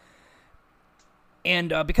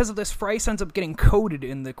 And because of this, Fries ends up getting coated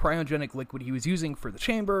in the cryogenic liquid he was using for the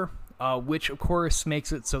chamber, which, of course,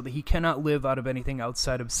 makes it so that he cannot live out of anything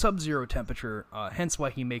outside of sub-zero temperature, hence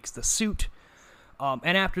why he makes the suit.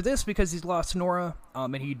 And after this, because he's lost Nora,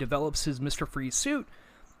 and he develops his Mr. Freeze suit,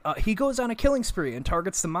 he goes on a killing spree and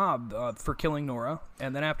targets the mob for killing Nora.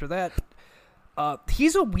 And then after that,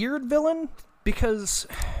 he's a weird villain, because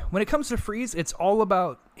when it comes to Freeze, it's all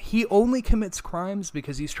about he only commits crimes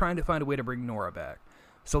because he's trying to find a way to bring Nora back.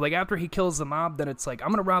 So, like, after he kills the mob, then it's like, I'm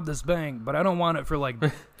going to rob this bank, but I don't want it for, like,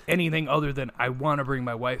 anything other than I want to bring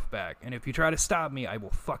my wife back. And if you try to stop me, I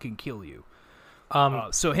will fucking kill you.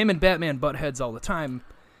 So him and Batman butt heads all the time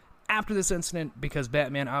after this incident, because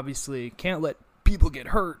Batman obviously can't let people get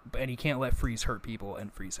hurt, and he can't let Freeze hurt people,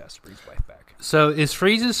 and Freeze has to bring his wife back. So is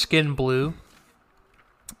Freeze's skin blue?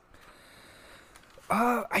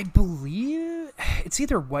 I believe it's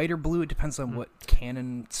either white or blue. It depends on what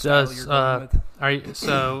canon style you're going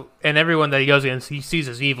with. And everyone that he goes against, he sees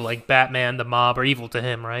as evil, like Batman, the mob, are evil to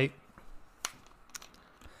him, right?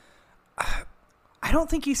 I don't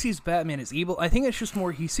think he sees Batman as evil. I think it's just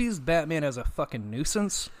more he sees Batman as a fucking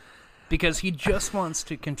nuisance, because he just wants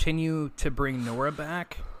to continue to bring Nora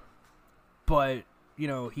back, but, you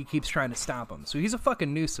know, he keeps trying to stop him. So he's a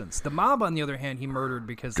fucking nuisance. The mob, on the other hand, he murdered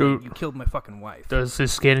because you killed my fucking wife. Does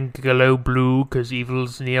his skin glow blue because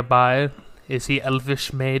evil's nearby? Is he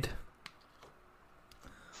elvish made?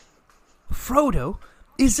 Frodo,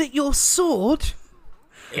 is it your sword?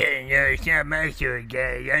 Yeah, no, it's not my sword,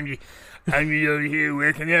 guys. I'm just over here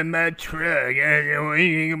working on my truck. I don't know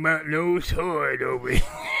anything about no sword over here.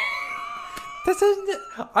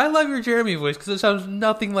 I love your Jeremy voice because it sounds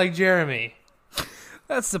nothing like Jeremy.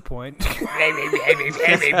 That's the point. The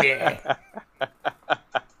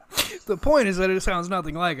point is that it sounds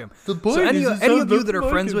nothing like him. The point so any is of you that are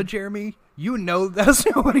friends with Jeremy, you know that's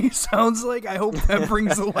what he sounds like. I hope that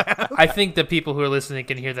brings a laugh. I think the people who are listening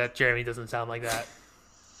can hear that Jeremy doesn't sound like that.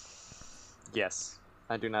 Yes,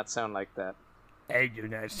 I do not sound like that. I do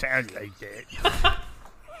not sound like that.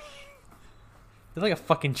 You're like a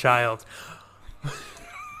fucking child.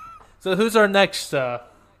 So who's our next,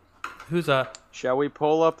 Shall we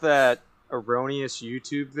pull up that erroneous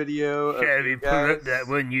YouTube video of Shall you we pull guys? up that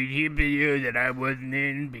one YouTube video that I wasn't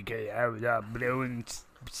in because I was out blowing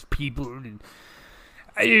people? And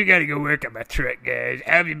I just gotta go work on my truck, guys.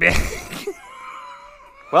 I'll be back.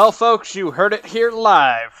 Well, folks, you heard it here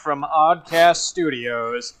live from Oddcast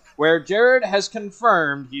Studios, where Jared has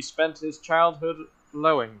confirmed he spent his childhood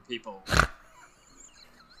blowing people.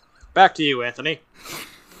 Back to you, Anthony.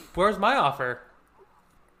 where's my offer?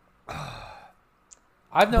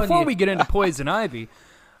 I've known Before you. we get into Poison Ivy,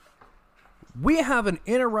 we have an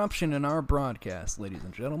interruption in our broadcast, ladies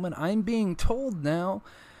and gentlemen. I'm being told now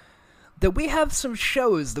that we have some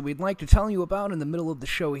shows that we'd like to tell you about in the middle of the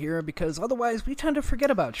show here, because otherwise we tend to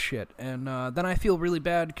forget about shit, and then I feel really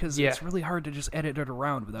bad because it's really hard to just edit it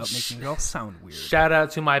around without making it all sound weird. Shout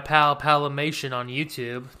out to my pal Palamation on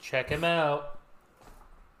YouTube. Check him out.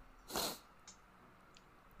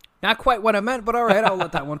 Not quite what I meant, but all right, I'll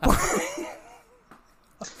let that one fly.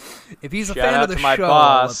 If he's a Shout fan out of the to my show,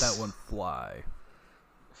 boss. I'll let that one fly.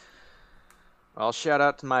 I'll shout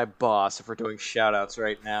out to my boss, if we're doing shout outs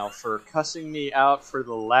right now, for cussing me out for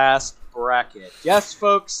the last bracket. Yes,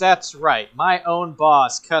 folks, that's right. My own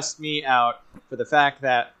boss cussed me out for the fact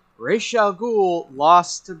that Ra's al Ghul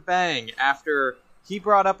lost to Bang after he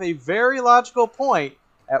brought up a very logical point.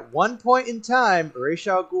 At one point in time, Ra's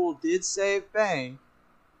al Ghul did save Bang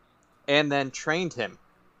and then trained him.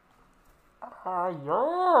 I'm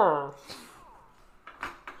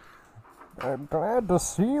glad to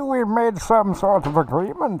see we made some sort of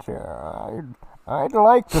agreement here. I'd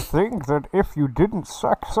like to think that if you didn't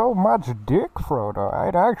suck so much dick, Frodo,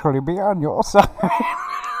 I'd actually be on your side.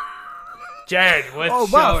 Jared, what Oh,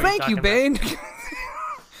 show wow, are you thank you, talking Bane.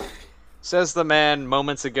 Says the man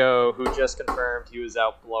moments ago who just confirmed he was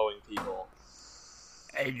out blowing people.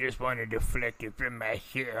 I just wanted to flick it from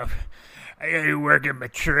myself. I gotta work on my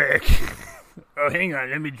truck. Oh, hang on,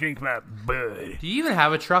 let me drink my bud. Do you even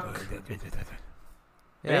have a truck?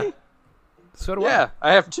 Yeah. Me? So do Yeah,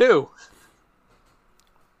 I have 2.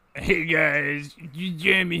 Hey guys, you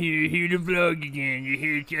Jeremy here to vlog again. You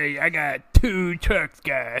hear Jay? I got 2 trucks,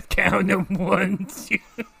 guys. Count them 1, 2.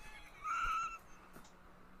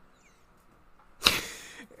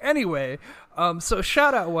 Anyway, so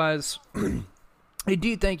shout out wise,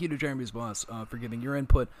 indeed, thank you to Jeremy's boss for giving your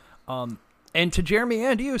input, and to Jeremy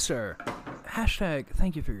and you, sir. Hashtag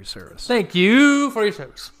thank you for your service. Thank you for your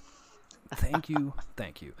service. Thank you.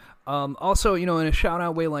 Also, in a shout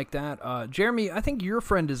out way like that, Jeremy, I think your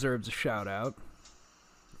friend deserves a shout out.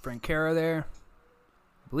 Friend Kara there.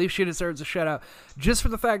 I believe she deserves a shout out just for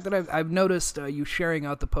the fact that I've noticed you sharing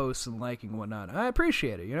out the posts and liking and whatnot. I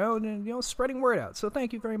appreciate it, spreading word out. So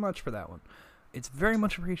thank you very much for that one. It's very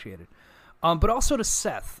much appreciated. But also to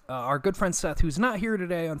Seth, our good friend Seth, who's not here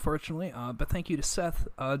today, unfortunately. But thank you to Seth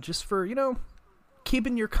just for,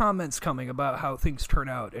 keeping your comments coming about how things turn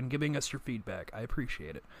out and giving us your feedback. I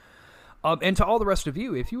appreciate it. And to all the rest of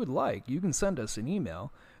you, if you would like, you can send us an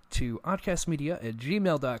email to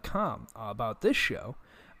oddcastmedia@gmail.com about this show.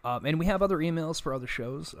 And we have other emails for other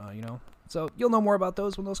shows, so you'll know more about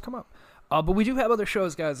those when those come up. But we do have other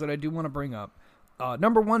shows, guys, that I do want to bring up.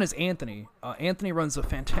 Number 1 is Anthony. Anthony runs a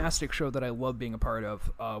fantastic show that I love being a part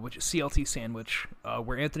of, which is CLT Sandwich,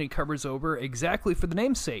 where Anthony covers over exactly for the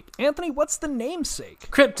namesake. Anthony, what's the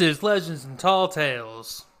namesake? Cryptids, legends, and tall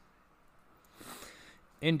tales.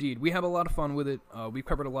 Indeed. We have a lot of fun with it. We've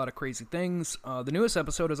covered a lot of crazy things. The newest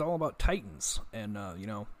episode is all about Titans and,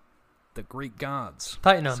 the Greek gods.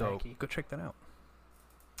 Titan on So Nike. go check that out.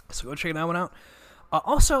 So go check that one out.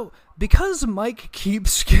 Also, because Mike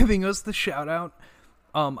keeps giving us the shout out,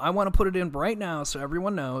 I want to put it in right now so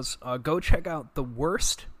everyone knows. Go check out the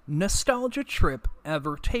worst nostalgia trip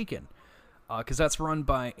ever taken, because that's run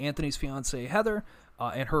by Anthony's fiance Heather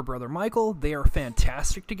and her brother Michael. They are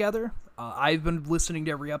fantastic together. I've been listening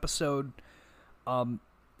to every episode.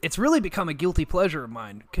 It's really become a guilty pleasure of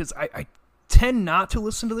mine because I tend not to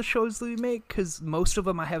listen to the shows that we make because most of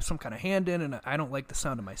them I have some kind of hand in and I don't like the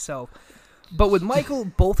sound of myself. But with Michael,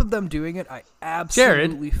 both of them doing it, I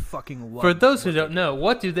absolutely fucking love it. For those who don't know,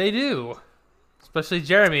 what do they do? Especially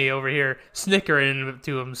Jeremy over here snickering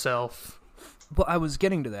to himself. Well, I was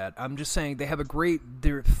getting to that. I'm just saying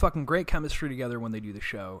they're fucking great chemistry together when they do the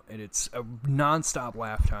show, and it's a nonstop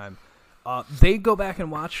laugh time. They go back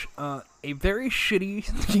and watch a very shitty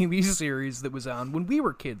TV series that was on when we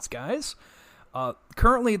were kids, guys.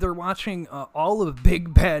 Currently, they're watching all of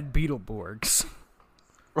Big Bad Beetleborgs.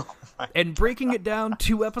 And breaking it down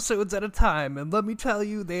 2 episodes at a time, and let me tell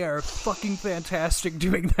you, they are fucking fantastic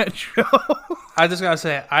doing that show. I just gotta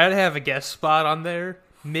say, I'd have a guest spot on there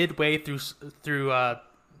midway through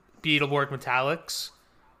Beetleborg Metallics,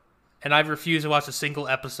 and I've refused to watch a single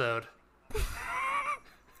episode.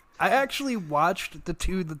 I actually watched the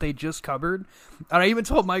 2 that they just covered, and I even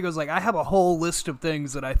told Mike, I was like, I have a whole list of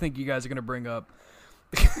things that I think you guys are gonna bring up.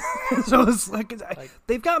 So it's like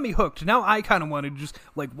they've got me hooked. Now I kind of want to just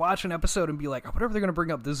watch an episode and be like, I wonder if they're gonna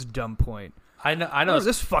bring up this dumb point. I know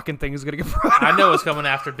this fucking thing is gonna get brought I know up. it's coming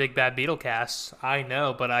after Big Bad Beetlecast. I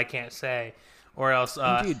know, but I can't say, or else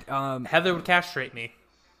Indeed, Heather would castrate me.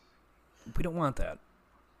 we don't want that.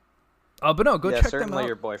 But no, go Yeah, check them certainly out.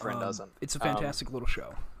 your boyfriend doesn't. It's a fantastic little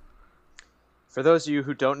show. For those of you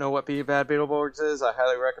who don't know what Big Bad Beetleborgs is, I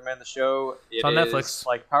highly recommend the show. It's on Netflix.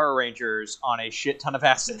 Like Power Rangers on a shit ton of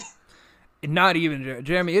acid. Not even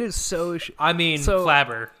Jeremy. It is so.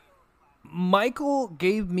 Flabber. Michael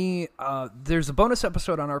gave me. There's a bonus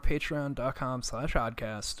episode on our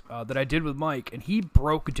Patreon.com/oddcast that I did with Mike, and he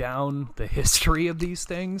broke down the history of these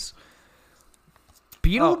things.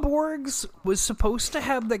 Beetleborgs was supposed to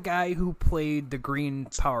have the guy who played the Green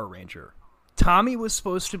Power Ranger. Tommy was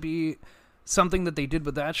supposed to be something that they did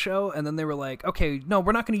with that show, and then they were like, okay, no,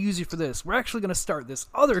 we're not going to use you for this. We're actually going to start this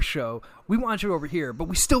other show. We want you over here, but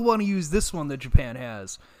we still want to use this one that Japan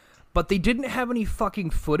has. But they didn't have any fucking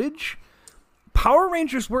footage. Power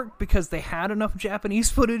Rangers worked because they had enough Japanese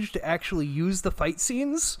footage to actually use the fight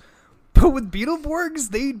scenes. But with Beetleborgs,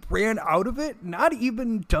 they ran out of it, not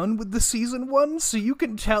even done with the season 1, so you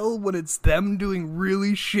can tell when it's them doing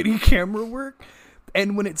really shitty camera work.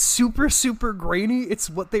 And when it's super, super grainy, it's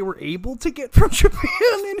what they were able to get from Japan,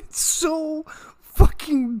 and it's so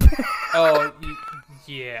fucking bad. Oh,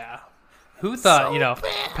 yeah. Who thought,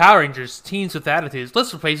 Power Rangers, teens with attitudes,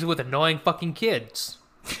 let's replace it with annoying fucking kids.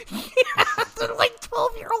 Yeah, they're like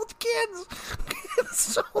 12-year-old kids. It's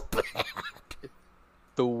so bad.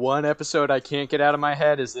 The one episode I can't get out of my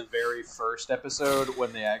head is the very first episode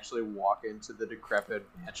when they actually walk into the decrepit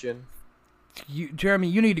mansion. Jeremy,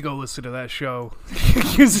 you need to go listen to that show.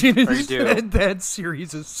 Because do. that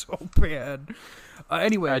series is so bad.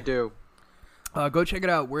 Anyway, I do. Go check it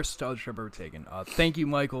out. Worst nostalgia trip ever taken. Thank you,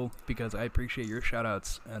 Michael, because I appreciate your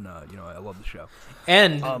shout-outs, and I love the show.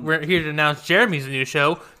 And we're here to announce Jeremy's new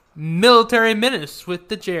show, Military Minutes with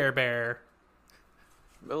the Jer Bear.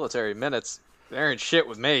 Military Minutes. There ain't shit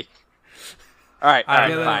with me. All right,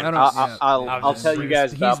 fine. I'll tell you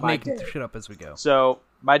guys about my day. He's making shit up as we go. So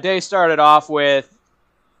my day started off with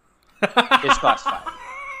it's classified,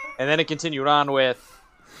 and then it continued on with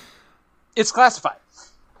it's classified.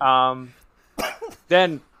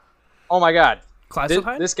 Then, oh my god,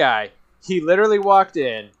 Classified? This guy, he literally walked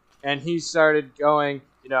in and he started going,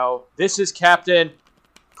 this is Captain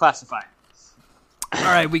Classified. All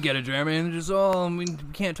right, we get it, Jeremy. We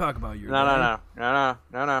can't talk about your. No.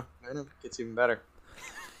 Gets even better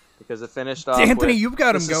because it finished off. Anthony, with, you've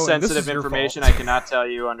got him this going. Is sensitive this is information your I cannot tell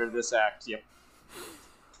you under this act. Yep.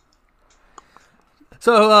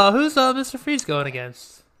 So, who's Mr. Freeze going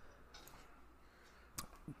against?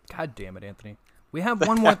 God damn it, Anthony. We have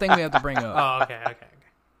one more thing we have to bring up. Oh, okay.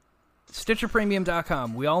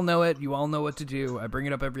 StitcherPremium.com. We all know it. You all know what to do. I bring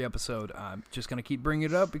it up every episode. I'm just gonna keep bringing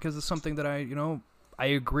it up because it's something that I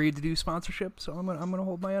agreed to do sponsorship, so I'm gonna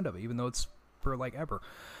hold my end of it, even though it's for like ever.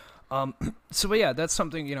 But yeah, that's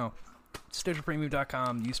something,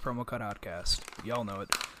 StitcherPremium.com. Use promo code ODCAST. Y'all know it.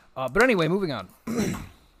 But anyway, moving on.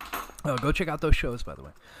 Go check out those shows, by the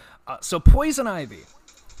way. So Poison Ivy.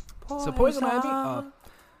 Poison Ivy.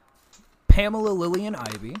 Pamela Lillian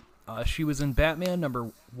Ivy. She was in Batman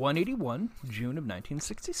number 181, June of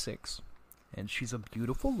 1966, and she's a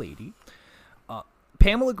beautiful lady.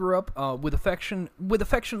 Pamela grew up with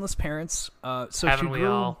affectionless parents. So Haven't she we grew.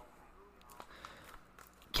 all?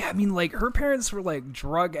 Yeah, I mean, like her parents were like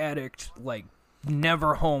drug addict, like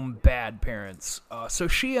never home bad parents. So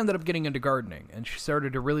she ended up getting into gardening, and she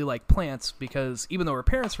started to really like plants because even though her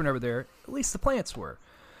parents were never there, at least the plants were.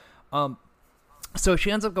 So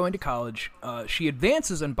she ends up going to college. She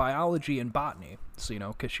advances in biology and botany, so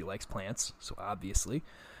because she likes plants. So obviously,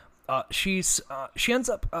 she ends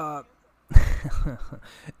up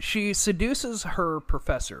she seduces her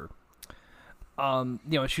professor.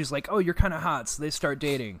 She's like, "Oh, you're kind of hot," so they start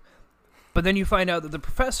dating. But then you find out that the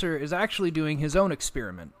professor is actually doing his own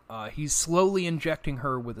experiment. He's slowly injecting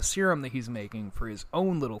her with a serum that he's making for his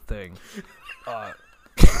own little thing.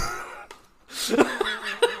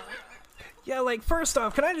 Yeah, like, first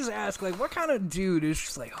off, can I just ask, like, what kind of dude is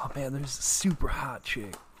just like, oh, man, there's a super hot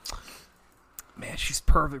chick. Man, she's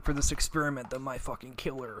perfect for this experiment that might fucking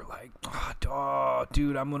kill her. Like, oh,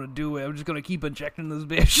 dude, I'm gonna do it. I'm just gonna keep injecting this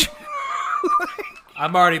bitch.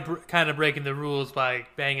 I'm already kind of breaking the rules by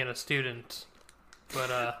banging a student.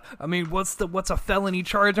 But, I mean, what's a felony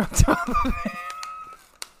charge on top of it?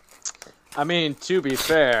 I mean, to be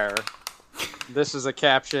fair, this is a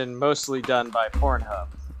caption mostly done by Pornhub.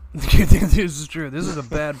 This is true. This is a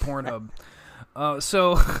bad Pornhub.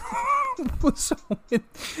 So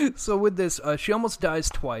with this, she almost dies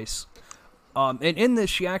twice. And in this,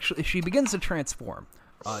 she begins to transform.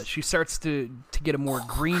 She starts to get a more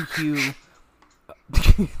green hue.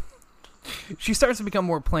 She starts to become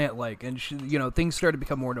more plant-like, and things start to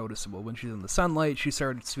become more noticeable. When she's in the sunlight, she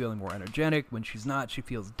starts feeling more energetic. When she's not, she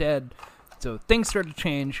feels dead. So things start to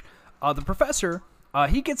change. The professor.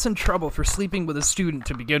 He gets in trouble for sleeping with a student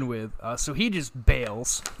to begin with, so he just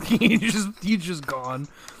bails. He's just gone.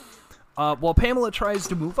 While Pamela tries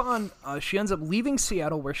to move on, she ends up leaving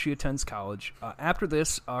Seattle where she attends college. After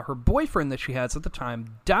this, her boyfriend that she has at the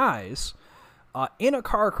time dies in a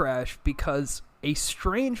car crash because a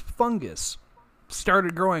strange fungus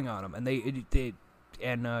started growing on him, and he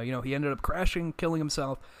ended up crashing, killing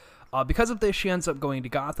himself. Because of this, she ends up going to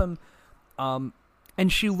Gotham. And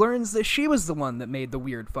she learns that she was the one that made the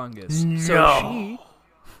weird fungus. No. So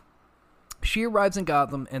she arrives in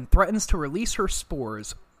Gotham and threatens to release her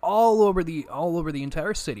spores all over the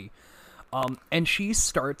entire city. And she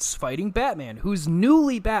starts fighting Batman, who's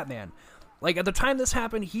newly Batman. Like, at the time this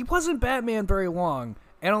happened, he wasn't Batman very long.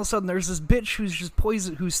 And all of a sudden, there's this bitch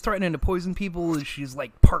who's threatening to poison people, and she's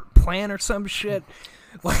like part plant or some shit.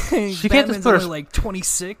 Like, she can't Batman's just put her, only like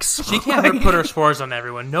 26. She can't put her spores on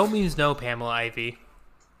everyone. No means no, Pamela Ivy.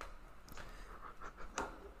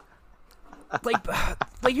 Like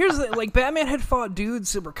here's the, like Batman had fought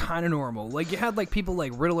dudes that were kind of normal. Like you had like people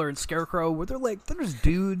like Riddler and Scarecrow, where they're just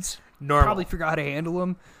dudes. Normal. Probably forgot how to handle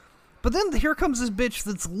them. But then here comes this bitch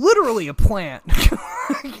that's literally a plant,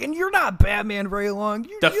 and you're not Batman very long.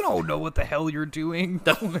 You don't know what the hell you're doing.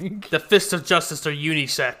 The fists of justice are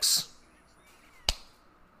unisex.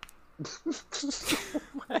 Oh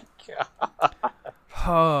my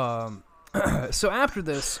god. So after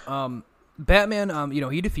this, Batman,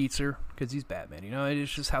 he defeats her because he's Batman.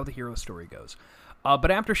 It's just how the hero story goes.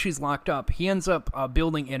 But after she's locked up, he ends up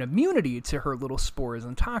building an immunity to her little spores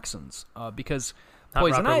and toxins because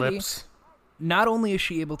Poison Ivy. Not only is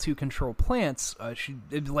she able to control plants, she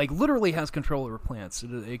literally has control over plants.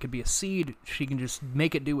 It could be a seed. She can just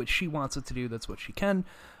make it do what she wants it to do. That's what she can.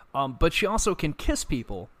 But she also can kiss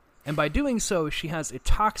people. And by doing so, she has a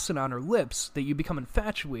toxin on her lips that you become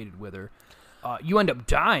infatuated with her. You end up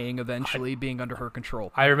dying eventually, being under her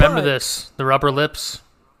control. I remember this. The rubber lips.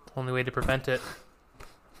 Only way to prevent it.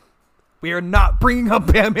 We are not bringing up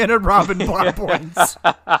Batman and Robin plot points.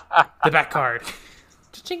 The back card.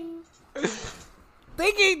 Cha-ching.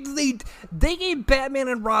 They gave Batman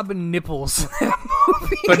and Robin nipples,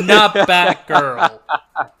 but not Batgirl,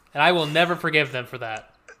 and I will never forgive them for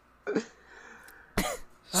that.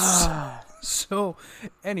 So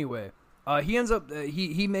anyway, he ends up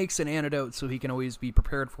he makes an antidote so he can always be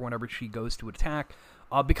prepared for whenever she goes to attack.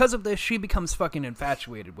 Because of this, she becomes fucking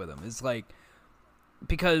infatuated with him. It's like,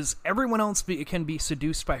 because everyone else can be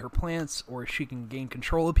seduced by her plants, or she can gain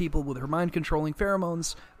control of people with her mind-controlling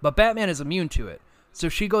pheromones, but Batman is immune to it. So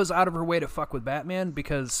she goes out of her way to fuck with Batman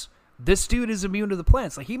because this dude is immune to the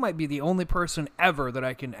plants. Like, he might be the only person ever that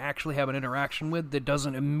I can actually have an interaction with that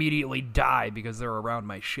doesn't immediately die because they're around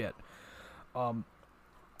my shit.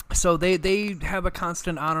 So they have a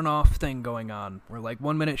constant on and off thing going on, where like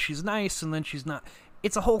 1 minute she's nice and then she's not.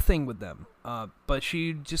 It's a whole thing with them, but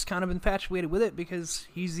she just kind of infatuated with it because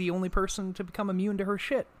he's the only person to become immune to her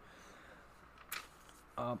shit.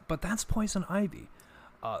 But that's Poison Ivy.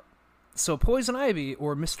 So Poison Ivy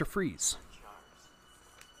or Mr. Freeze.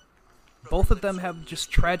 Both of them have just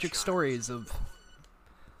tragic stories of...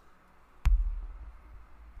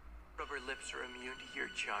 Rubber lips are immune to your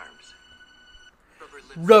charms.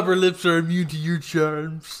 Rubber lips are immune to your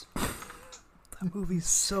charms. That movie's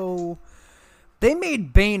so... They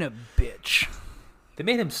made Bane a bitch. They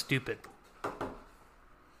made him stupid.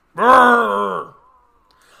 My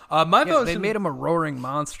vote. They made him a roaring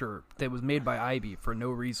monster that was made by Ivy for no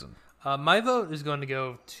reason. My vote is going to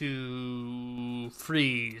go to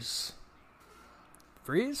Freeze.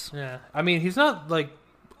 Freeze? Yeah, I mean he's not like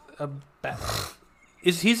a bad.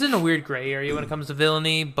 He's in a weird gray area when it comes to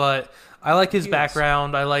villainy, but I like his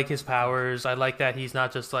background. I like his powers. I like that he's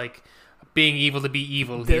not just like being evil to be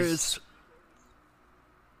evil. There's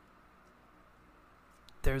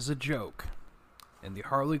a joke in the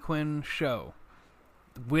Harley Quinn show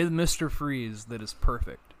with Mr. Freeze that is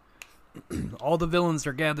perfect. All the villains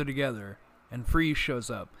are gathered together, and Freeze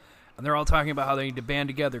shows up. And they're all talking about how they need to band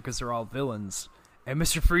together because they're all villains. And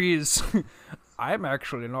Mr. Freeze, I'm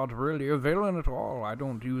actually not really a villain at all. I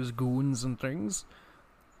don't use goons and things.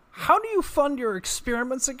 How do you fund your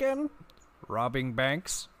experiments again? Robbing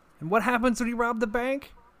banks. And what happens when you rob the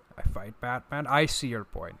bank? I fight Batman. I see your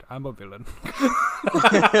point. I'm a villain.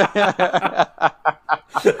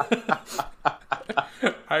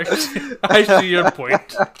 I see your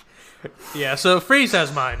point. Yeah, so Freeze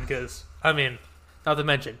has mine, because, I mean, not to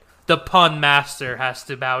mention, the pun master has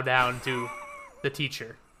to bow down to the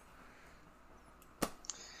teacher.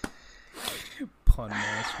 Pun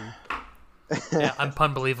master. Yeah, I'm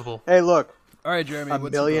pun believable. Hey, look. All right, Jeremy.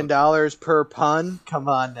 $1 million per pun? Come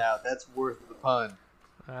on now. That's worth the pun.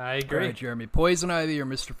 I agree. All right, Jeremy. Poison Ivy or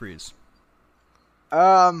Mr. Freeze?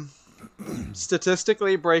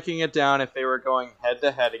 Statistically breaking it down, if they were going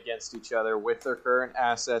head-to-head against each other with their current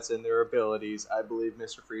assets and their abilities, I believe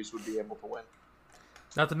Mr. Freeze would be able to win.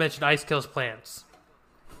 Not to mention ice kills plants.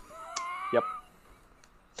 Yep.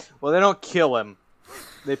 Well, they don't kill him.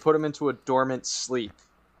 They put him into a dormant sleep.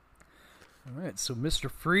 All right, so Mr.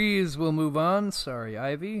 Freeze will move on. Sorry,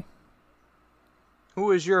 Ivy.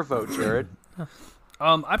 Who is your vote, Jared?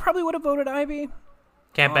 I probably would have voted Ivy.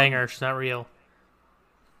 Can't bang her. She's not real.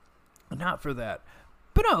 Not for that.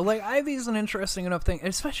 But no, like, Ivy's an interesting enough thing,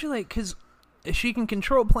 especially, like, because she can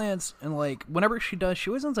control plants, and, like, whenever she does, she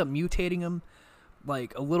always ends up mutating them.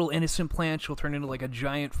 Like, a little innocent plant, she'll turn into, like, a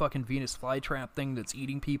giant fucking Venus flytrap thing that's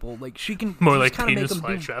eating people. Like, she can More like kind of make penis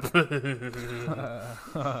them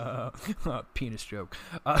flytrap. penis joke.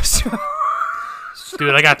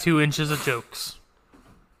 Dude, I got 2 inches of jokes.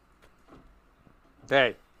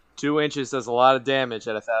 Hey, 2 inches does a lot of damage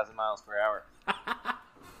at 1,000 miles per hour.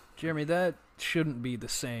 Jeremy, that shouldn't be the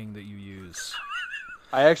saying that you use.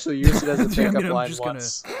 I actually used it as a pickup I'm line just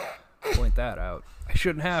once. Gonna point that out. I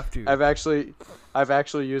shouldn't have to. I've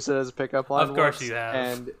actually used it as a pickup line Of course once, you have.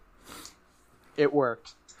 and it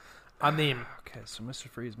worked. I mean, okay, so Mr.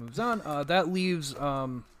 Freeze moves on. That leaves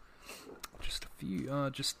just a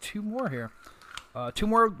few, just 2 more here. 2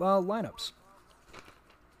 more lineups.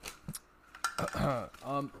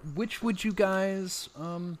 Which would you guys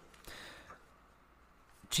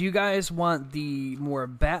do you guys want the more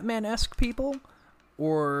Batman-esque people,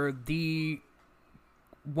 or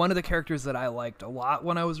one of the characters that I liked a lot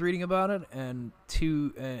when I was reading about it, and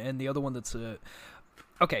the other one that's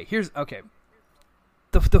okay.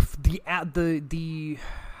 The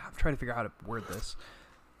I'm trying to figure out how to word this.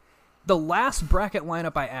 The last bracket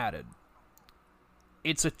lineup I added,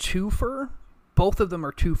 it's a twofer. Both of them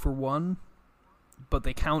are 2 for 1, but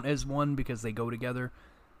they count as one because they go together.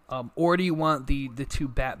 Or do you want the 2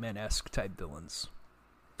 Batman-esque type villains?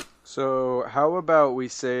 So how about we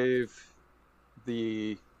save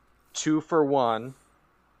the 2 for 1?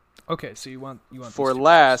 Okay, so you want for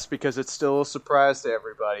last because it's still a surprise to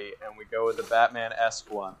everybody, and we go with the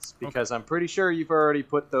Batman-esque ones because I'm pretty sure you've already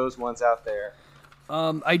put those ones out there.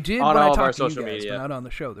 I did on when all I of our talked to you social guys, media. but not on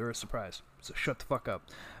the show. They're a surprise, so shut the fuck up.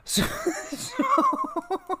 So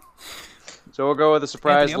we'll go with the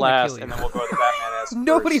surprise Anthony, I'm gonna last, kill you. and then we'll go with the Batman-esque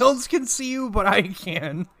Nobody first. else can see you, but I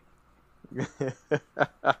can.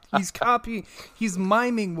 He's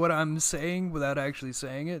miming what I'm saying without actually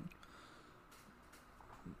saying it.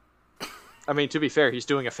 I mean, to be fair, he's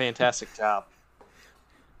doing a fantastic job.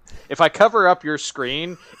 If I cover up your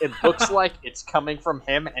screen, it looks like it's coming from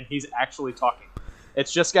him, and he's actually talking.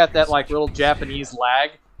 It's just got that like little Japanese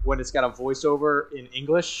lag when it's got a voiceover in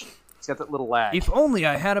English. It's got that little lag. If only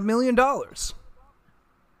I had $1 million.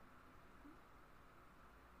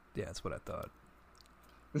 Yeah, that's what I thought.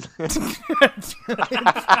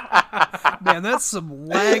 Man, that's some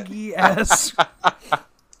laggy ass.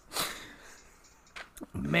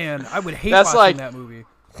 Man, I would hate watching that movie.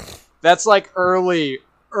 That's like early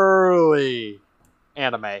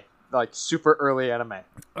anime. Like super early anime.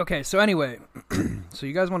 Okay, so anyway, so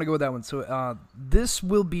you guys want to go with that one. So this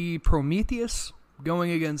will be Prometheus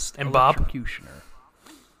going against Electrocutioner.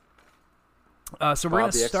 So we're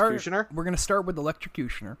gonna start. We're gonna start with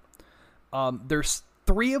Electrocutioner. There's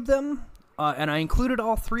 3 of them, and I included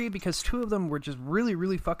all 3 because 2 of them were just really,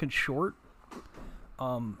 really fucking short.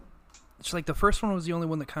 It's like the first one was the only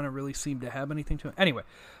one that kind of really seemed to have anything to it. Anyway,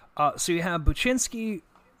 so you have Buczynski.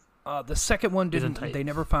 The second one didn't. They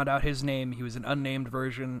never found out his name. He was an unnamed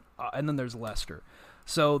version. And then there's Lester.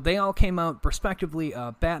 So they all came out respectively.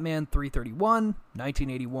 Batman 331,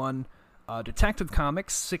 1981, Detective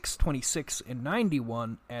Comics 626 in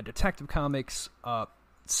 91, and Detective Comics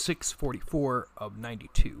 644 of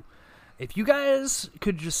 92. If you guys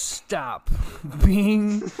could just stop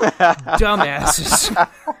being dumbasses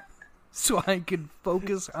so I could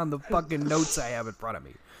focus on the fucking notes I have in front of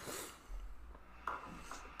me.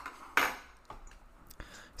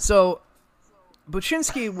 So,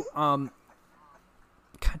 Buczynski, God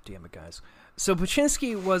damn it, guys. So,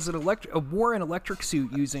 Buczynski was wore an electric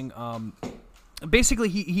suit using, basically,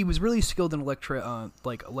 he was really skilled in oh,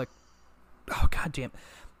 god damn.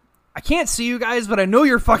 I can't see you guys, but I know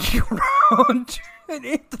you're fucking around. And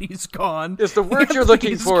Anthony's gone. Is the word you're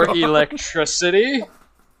looking for electricity?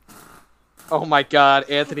 Oh my god,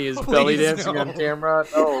 Anthony is belly dancing on camera.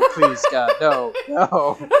 Oh, please, God, no.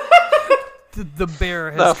 The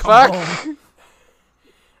bear has come home.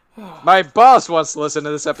 My boss wants to listen to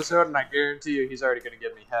this episode, and I guarantee you he's already going to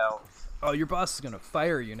give me hell. Oh, your boss is going to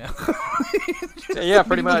fire you now. Yeah,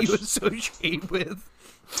 pretty much. You associate with.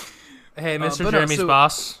 Hey, Mr. Jeremy's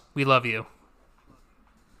boss, we love you.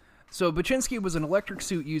 So, Buczynski was an electric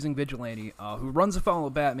suit using vigilante who runs afoul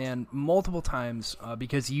of Batman multiple times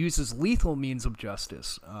because he uses lethal means of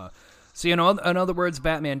justice. So, in other words,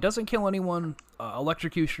 Batman doesn't kill anyone.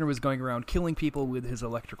 Electrocutioner was going around killing people with his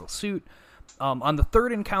electrical suit. On the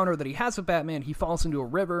third encounter that he has with Batman, he falls into a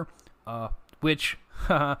river, which,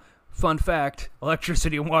 fun fact,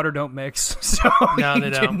 electricity and water don't mix. So no, he they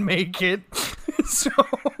didn't don't. make it. So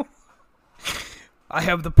I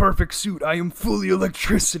have the perfect suit. I am fully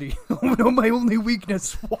electricity. Oh no, my only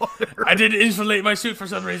weakness, water. I didn't insulate my suit for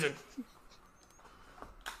some reason.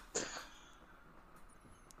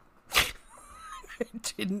 I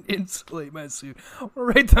didn't insulate my suit. I'll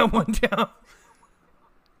write that one down.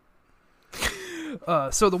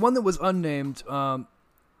 So the one that was unnamed,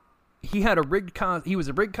 he had he was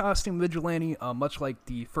a rigged costume vigilante, much like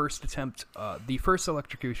the first attempt, the first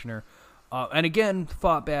Electrocutioner, and again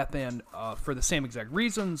fought Batman for the same exact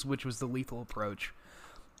reasons, which was the lethal approach.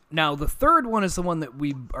 Now the third one is the one that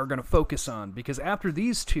we are going to focus on, because after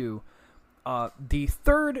these two, the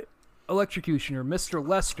third Electrocutioner, Mr.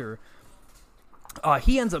 Lester,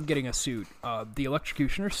 he ends up getting a suit, the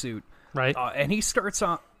Electrocutioner suit, right? And he starts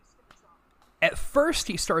off. At first,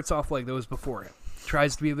 he starts off like those before him.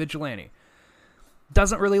 Tries to be a vigilante.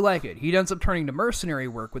 Doesn't really like it. He ends up turning to mercenary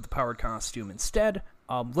work with the powered costume instead.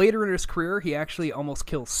 Later in his career, he actually almost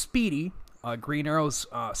kills Speedy, Green Arrow's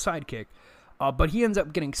sidekick, but he ends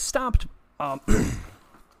up getting stopped.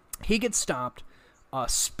 He gets stopped.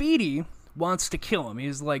 Speedy wants to kill him.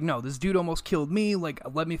 He's like, no, this dude almost killed me. Like,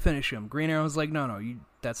 let me finish him. Green Arrow's like, no,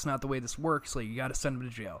 that's not the way this works. Like, you got to send him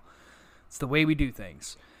to jail. It's the way we do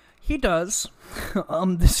things. He does.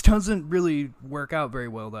 This doesn't really work out very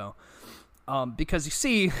well, though. Because you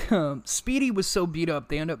see, Speedy was so beat up,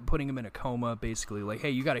 they end up putting him in a coma, basically. Like,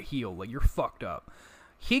 hey, you gotta heal. Like, you're fucked up.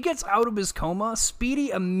 He gets out of his coma.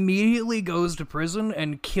 Speedy immediately goes to prison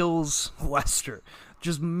and kills Lester.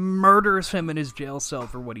 Just murders him in his jail cell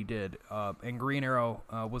for what he did. And Green Arrow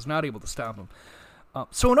was not able to stop him.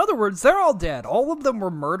 So in other words, they're all dead. All of them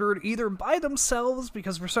were murdered either by themselves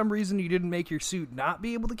because for some reason you didn't make your suit not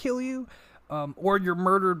be able to kill you, or you're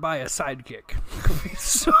murdered by a sidekick.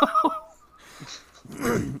 So...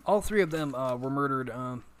 all three of them were murdered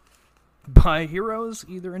by heroes,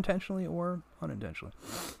 either intentionally or unintentionally.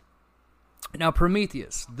 Now,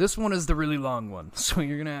 Prometheus. This one is the really long one, so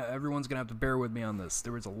everyone's gonna have to bear with me on this.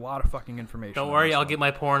 There was a lot of fucking information. Don't worry, I'll get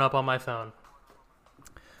my porn up on my phone.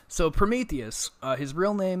 So Prometheus, his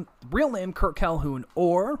real name Kurt Calhoun,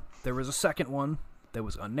 or there was a second one that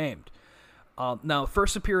was unnamed. Now,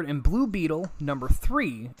 first appeared in Blue Beetle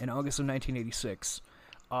 #3 in August of 1986.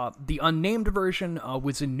 The unnamed version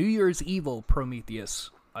was in New Year's Evil Prometheus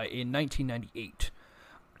in 1998.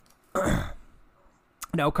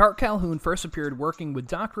 Now, Kurt Calhoun first appeared working with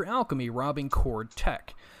Dr. Alchemy robbing Cord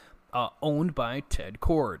Tech, owned by Ted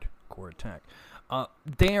Cord Tech.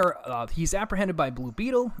 He's apprehended by Blue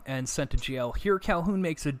Beetle and sent to jail. Here, Calhoun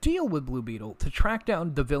makes a deal with Blue Beetle to track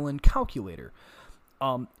down the villain Calculator.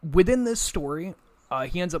 Within this story...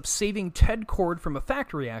 he ends up saving Ted Cord from a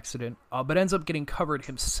factory accident, but ends up getting covered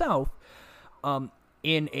himself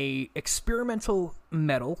in a experimental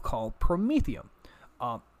metal called promethium.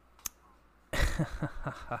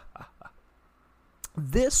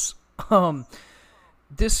 This coats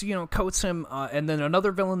him, and then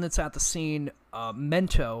another villain that's at the scene,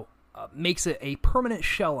 Mento, makes it a permanent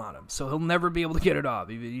shell on him, so he'll never be able to get it off.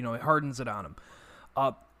 It hardens it on him.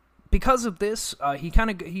 Because of this, he kind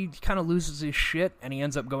of loses his shit, and he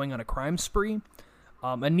ends up going on a crime spree.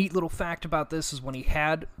 A neat little fact about this is when he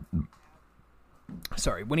had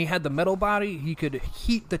the metal body, he could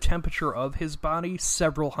heat the temperature of his body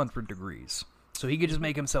several hundred degrees. So he could just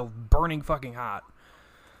make himself burning fucking hot.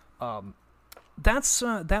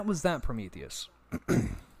 That was that Prometheus.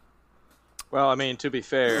 Well, I mean, to be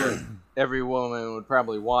fair, every woman would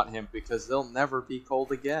probably want him because they'll never be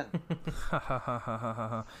cold again.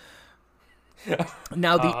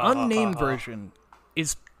 Now, the unnamed version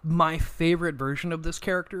is my favorite version of this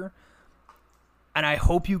character, and I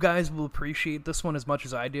hope you guys will appreciate this one as much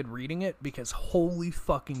as I did reading it, because holy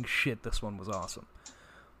fucking shit, this one was awesome.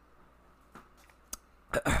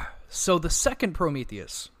 So the second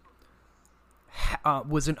Prometheus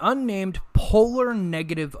was an unnamed polar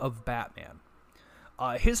negative of Batman.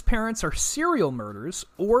 His parents are serial murderers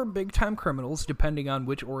or big-time criminals, depending on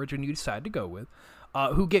which origin you decide to go with,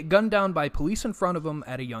 who get gunned down by police in front of him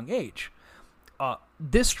at a young age.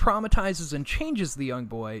 This traumatizes and changes the young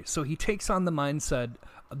boy, so he takes on the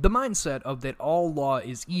mindset of that all law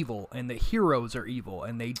is evil and that heroes are evil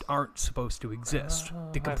and they aren't supposed to exist.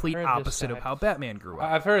 The complete opposite of how Batman grew up.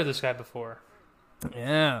 I've heard of this guy before.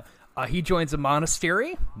 Yeah. He joins a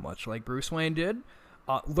monastery, much like Bruce Wayne did,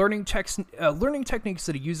 learning techniques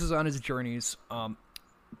that he uses on his journeys.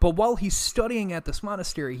 But while he's studying at this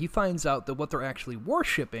monastery, he finds out that what they're actually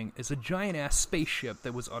worshipping is a giant-ass spaceship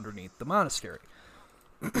that was underneath the monastery.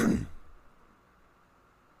 Did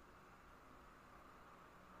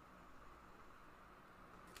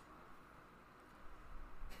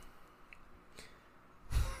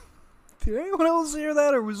anyone else hear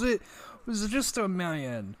that, or was it just on my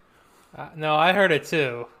end? No, I heard it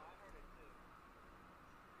too.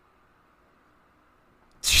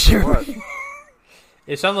 What?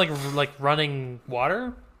 It sounded like running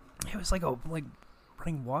water. It was like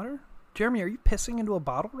running water. Jeremy, are you pissing into a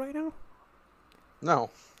bottle right now? No.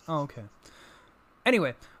 Oh, okay.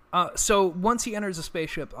 Anyway, so once he enters a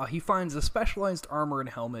spaceship, he finds a specialized armor and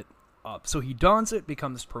helmet. So he dons it,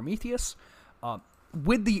 becomes Prometheus.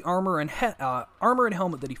 With the armor and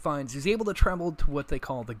helmet that he finds, he's able to travel to what they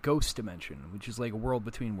call the Ghost Dimension, which is like a world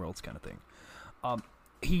between worlds kind of thing.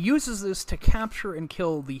 He uses this to capture and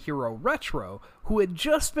kill the hero Retro, who had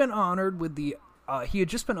just been honored with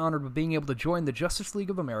being able to join the Justice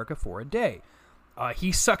League of America for a day.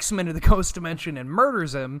 He sucks him into the Ghost Dimension and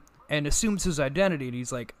murders him and assumes his identity, and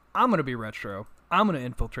he's like, I'm going to be Retro. I'm going to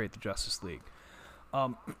infiltrate the Justice League.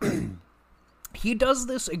 He does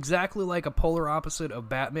this exactly like a polar opposite of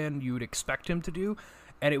Batman you would expect him to do,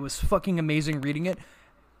 and it was fucking amazing reading it.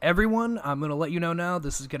 Everyone, I'm going to let you know now,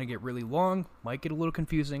 this is going to get really long, might get a little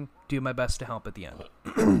confusing, do my best to help at the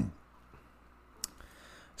end.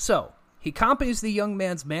 So, he copies the young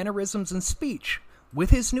man's mannerisms and speech with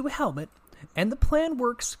his new helmet, and the plan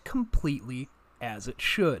works completely as it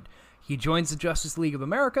should. He joins the Justice League of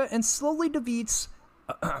America and slowly defeats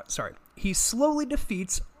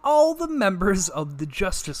all the members of the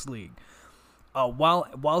Justice League.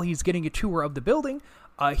 While he's getting a tour of the building,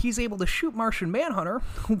 he's able to shoot Martian Manhunter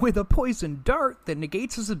with a poison dart that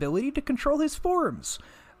negates his ability to control his forms,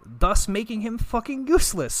 thus making him fucking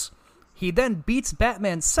useless. He then beats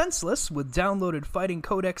Batman senseless with downloaded fighting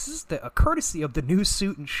codexes that are courtesy of the new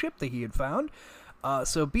suit and ship that he had found.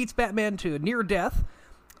 So beats Batman to near death.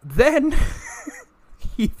 Then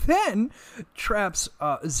he traps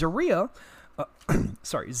Zariel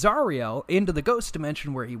into the ghost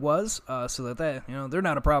dimension where he was, so that they're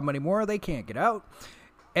not a problem anymore. They can't get out.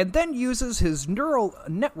 And then uses his neural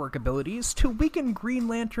network abilities to weaken Green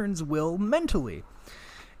Lantern's will mentally.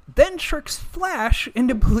 Then tricks Flash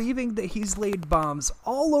into believing that he's laid bombs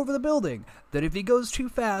all over the building, that if he goes too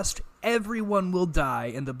fast, everyone will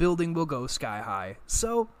die and the building will go sky high.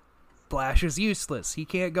 So, Flash is useless. He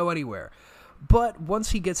can't go anywhere. But once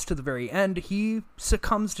he gets to the very end, he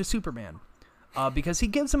succumbs to Superman, because he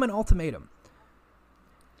gives him an ultimatum.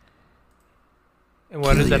 And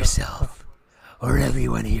what is that? Yourself, or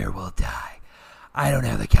everyone here will die. I don't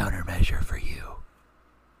have a countermeasure for you.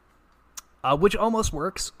 Which almost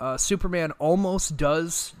works. Superman almost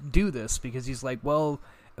does do this because he's like, well,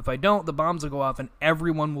 if I don't, the bombs will go off and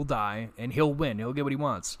everyone will die, and he'll win. He'll get what he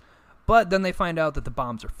wants. But then they find out that the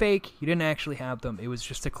bombs are fake. He didn't actually have them. It was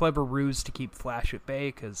just a clever ruse to keep Flash at bay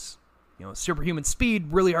because, superhuman speed,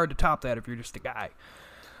 really hard to top that if you're just a guy.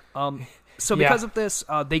 So because of this,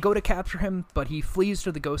 they go to capture him, but he flees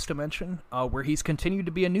to the ghost dimension, where he's continued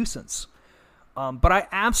to be a nuisance. But I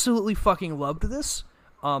absolutely fucking loved this.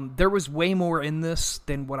 There was way more in this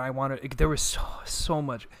than what I wanted. There was so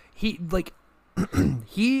much. He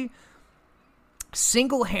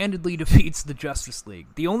single-handedly defeats the Justice League.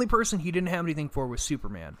 The only person he didn't have anything for was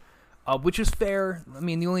Superman, which is fair. I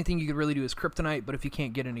mean, the only thing you could really do is Kryptonite, but if you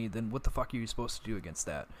can't get any, then what the fuck are you supposed to do against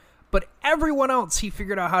that? But everyone else he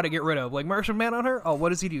figured out how to get rid of. Like Martian Manhunter, what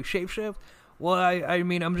does he do? Shapeshift? Well, I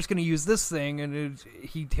mean, I'm just going to use this thing, and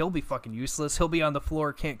he'll be fucking useless. He'll be on the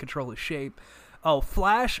floor, can't control his shape. Oh,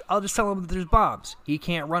 Flash, I'll just tell him that there's bombs. He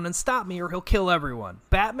can't run and stop me or he'll kill everyone.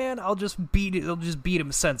 Batman, I'll just beat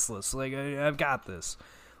him senseless. Like, I've got this.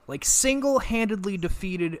 Like, single-handedly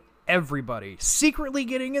defeated everybody. Secretly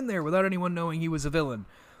getting in there without anyone knowing he was a villain.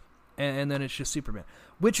 And then it's just Superman.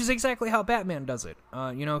 Which is exactly how Batman does it.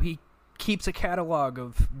 He keeps a catalog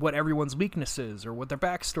of what everyone's weakness is or what their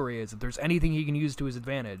backstory is. If there's anything he can use to his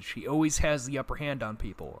advantage, he always has the upper hand on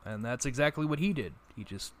people. And that's exactly what he did. He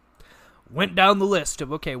just went down the list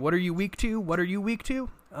of, okay, what are you weak to? What are you weak to?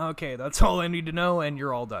 Okay, that's all I need to know, and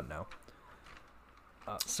you're all done now.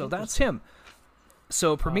 So that's him.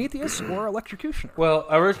 So Prometheus or Electrocutioner? Well,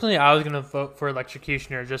 originally I was going to vote for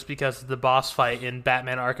Electrocutioner just because of the boss fight in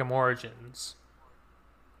Batman Arkham Origins.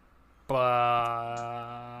 But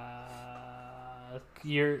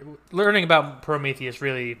you're learning about Prometheus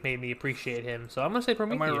really made me appreciate him, so I'm going to say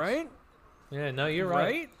Prometheus. Am I right? Yeah, no, you're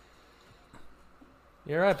right.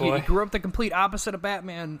 You're right, boy. He grew up the complete opposite of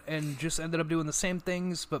Batman and just ended up doing the same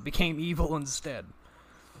things, but became evil instead.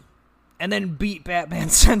 And then beat Batman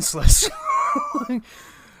senseless.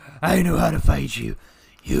 I know how to fight you.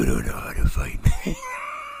 You don't know how to fight me.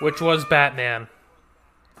 Which was Batman.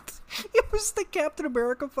 It was the Captain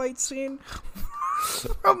America fight scene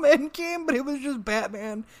from Endgame, but it was just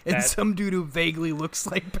Batman and some dude who vaguely looks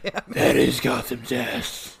like Batman. That is Gotham's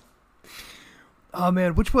ass. Oh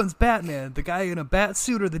man, which one's Batman? The guy in a bat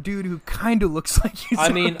suit or the dude who kind of looks like he's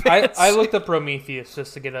in a bat I suit? looked up Prometheus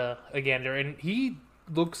just to get a gander, and he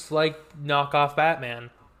looks like knockoff Batman.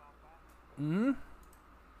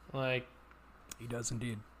 Like, he does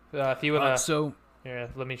indeed. If you want to... Here,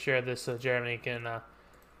 let me share this so Jeremy can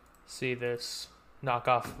see this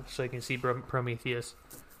knockoff so you can see Prometheus.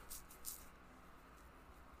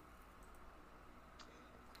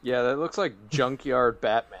 Yeah, that looks like Junkyard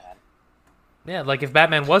Batman. Yeah, like if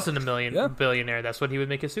Batman wasn't a billionaire, that's what he would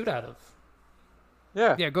make his suit out of.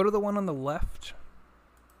 Yeah. Yeah, go to the one on the left.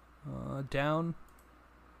 Down.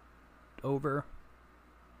 Over.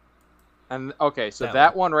 And okay, so That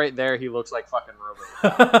that one right there, he looks like fucking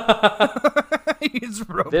Robocop. He's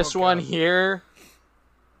Robocop. This one here.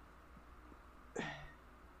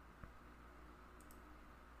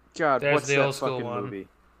 God, There's what's the that old school fucking one. movie?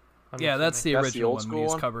 Yeah, that's the That's the original old one. school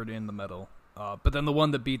He's one? covered in the metal. But then the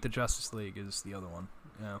one that beat the Justice League is the other one.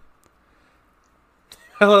 Yeah.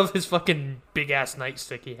 I love his fucking big ass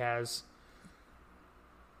nightstick he has.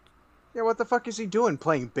 Yeah, what the fuck is he doing?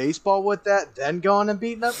 Playing baseball with that, then going and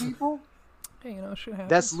beating up people? Hey, shit happens.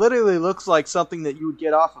 That's literally looks like something that you would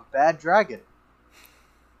get off of Bad Dragon.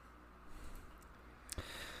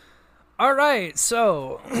 All right,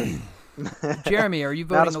 so Jeremy, are you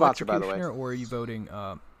Not a voting sponsor, by the way. Electrocutioner, or are you voting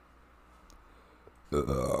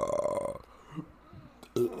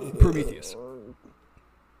Prometheus?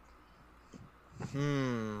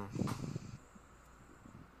 You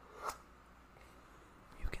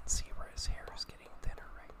can see where his hair is getting thinner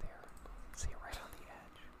right there. See it right on the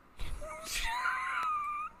edge.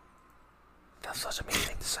 That's such a mean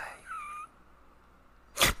thing to say.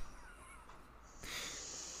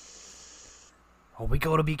 Oh, we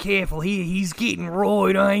gotta be careful here. He's getting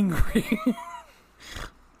right angry.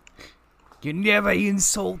 You never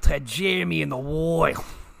insulted Jeremy in the wild.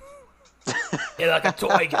 You're like a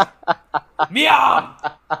tiger. Meow!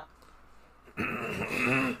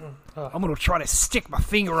 I'm gonna try to stick my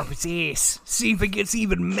finger up his ass. See if it gets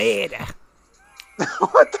even madder.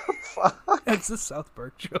 What the fuck? That's a South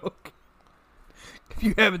Park joke. If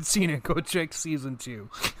you haven't seen it, go check season 2.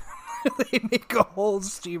 They make a whole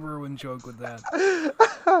Steve Irwin joke with that.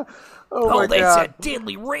 Oh my that's god. a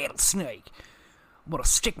deadly rattlesnake. I'm gonna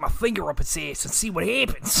stick my finger up its ass and see what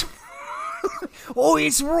happens. Oh,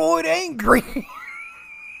 it's right angry.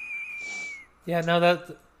 Yeah, no,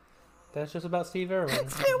 that's just about Steve Irwin. That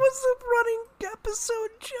was a running episode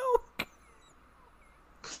joke.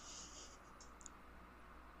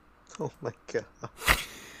 Oh my god.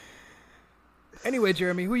 Anyway,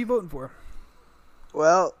 Jeremy, who are you voting for?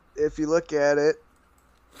 Well, if you look at it,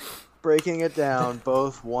 breaking it down,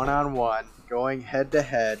 both one-on-one, going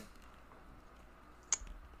head-to-head,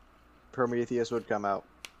 Prometheus would come out.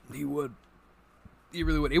 He would. He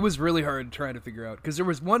really would. It was really hard trying to figure out, because there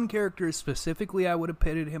was one character specifically I would have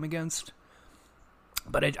pitted him against,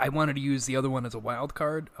 but I wanted to use the other one as a wild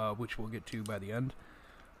card, which we'll get to by the end.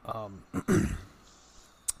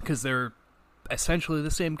 Because they're essentially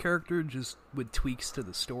the same character, just with tweaks to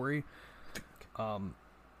the story.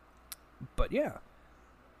 But yeah.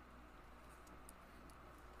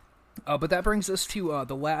 But that brings us to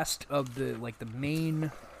the last of the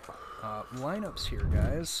main lineups here,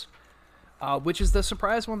 guys. Which is the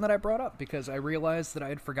surprise one that I brought up, because I realized that I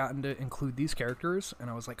had forgotten to include these characters, and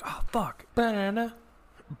I was like, oh, fuck. Banana.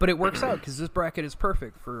 But it works out, because this bracket is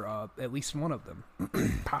perfect for at least one of them.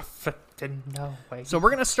 Perfect in no way. So we're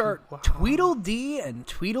going to start Tweedledee and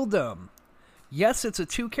Tweedledum. Yes, it's a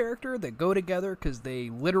two-character that go together, because they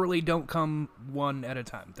literally don't come one at a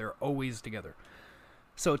time. They're always together.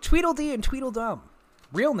 So Tweedledee and Tweedledum.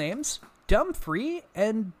 Real names, Dumfree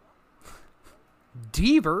and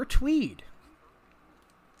Deaver Tweed.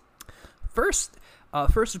 First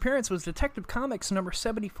appearance was Detective Comics number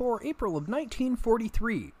 74, April of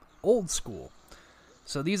 1943. Old school.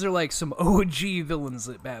 So these are like some OG villains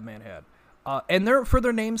that Batman had. And they're, for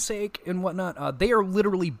their namesake and whatnot, they are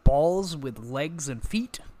literally balls with legs and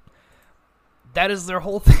feet. That is their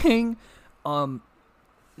whole thing.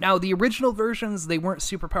 Now, the original versions, they weren't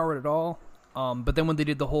superpowered at all. But then when they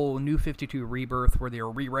did the whole New 52 Rebirth, where they were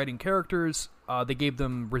rewriting characters, they gave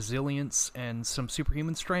them resilience and some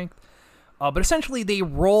superhuman strength. But essentially, they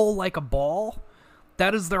roll like a ball.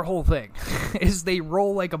 That is their whole thing, is they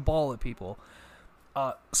roll like a ball at people.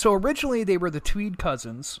 So originally, they were the Tweed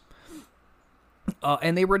cousins.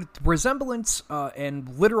 And they were resemblance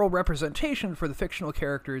and literal representation for the fictional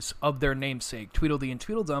characters of their namesake, Tweedledee and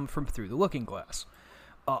Tweedledum from Through the Looking Glass.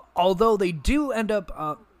 Although they do end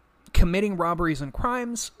up committing robberies and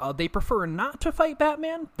crimes, they prefer not to fight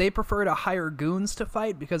Batman. They prefer to hire goons to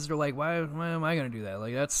fight, because they're like, why am I going to do that?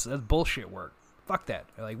 Like, that's bullshit work. Fuck that.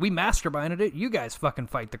 They're like, we masterminded it. You guys fucking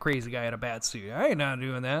fight the crazy guy in a bat suit. I ain't not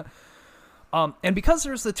doing that. And because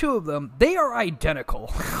there's the two of them, they are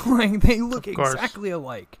identical. Like, they look exactly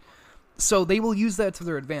alike. So they will use that to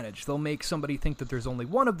their advantage. They'll make somebody think that there's only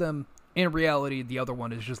one of them. In reality, the other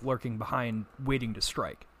one is just lurking behind, waiting to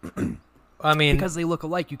strike. I mean, because they look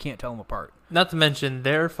alike, you can't tell them apart. Not to mention,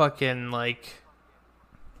 they're fucking, like,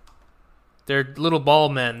 they're little ball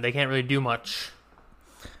men. They can't really do much.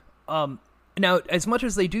 Now, as much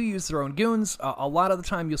as they do use their own goons, a lot of the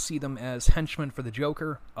time you'll see them as henchmen for the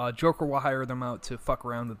Joker. Joker will hire them out to fuck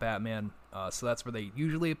around with Batman, so that's where they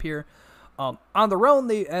usually appear. On their own,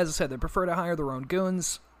 they, as I said, they prefer to hire their own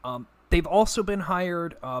goons. They've also been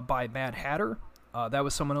hired by Mad Hatter. That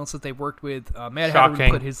was someone else that they worked with. Mad Hatter would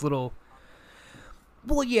put his little...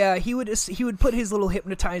 Well, yeah, he would put his little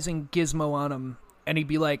hypnotizing gizmo on him, And he'd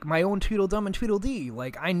be like, my own Tweedledum and Tweedledee.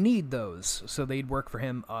 Like, I need those. So they'd work for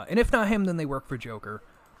him. And if not him, then they work for Joker.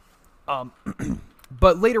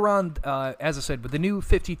 But later on, as I said, with the new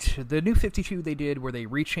 52 they did where they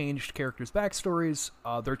rechanged characters' backstories,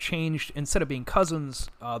 they're changed, instead of being cousins,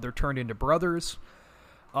 they're turned into brothers.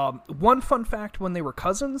 One fun fact, when they were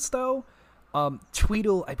cousins, though, I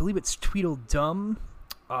believe it's Tweedledum,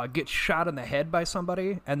 gets shot in the head by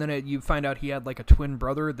somebody, and then you find out he had like a twin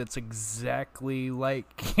brother that's exactly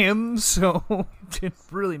like him, so it didn't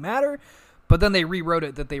really matter. But then they rewrote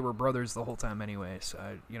it that they were brothers the whole time anyway, so,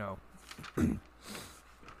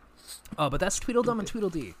 but that's Tweedledum and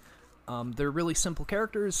Tweedledee. They're really simple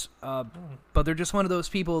characters, but they're just one of those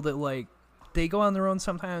people that, like, they go on their own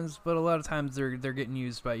sometimes, but a lot of times they're getting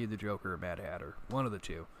used by either Joker or Mad Hatter, one of the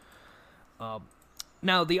two.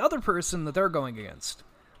 Now, the other person that they're going against,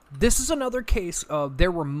 this is another case of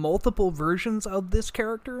there were multiple versions of this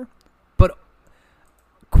character, but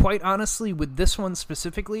quite honestly, with this one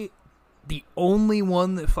specifically, the only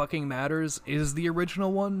one that fucking matters is the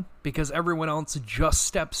original one, because everyone else just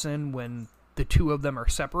steps in when the two of them are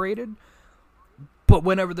separated. But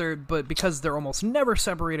because they're almost never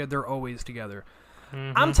separated, they're always together.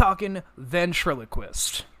 Mm-hmm. I'm talking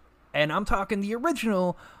ventriloquist, and I'm talking the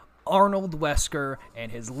original Arnold Wesker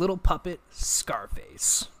and his little puppet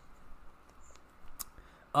Scarface.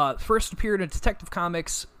 First appeared in Detective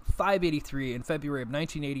Comics 583 in February of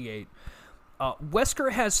 1988.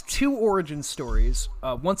 Wesker has two origin stories,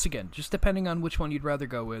 once again, just depending on which one you'd rather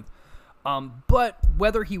go with. But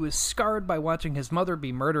whether he was scarred by watching his mother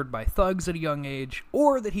be murdered by thugs at a young age,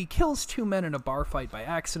 or that he kills two men in a bar fight by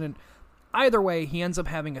accident, either way, he ends up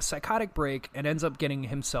having a psychotic break and ends up getting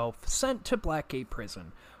himself sent to Blackgate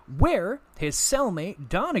Prison, where his cellmate,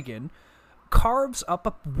 Donegan, carves up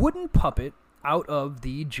a wooden puppet out of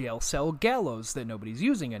the jail cell gallows that nobody's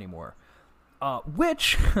using anymore.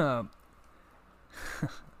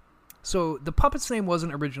 So the puppet's name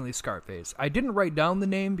wasn't originally Scarface. I didn't write down the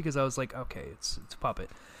name because I was like, okay, it's a puppet.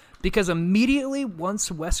 Because immediately once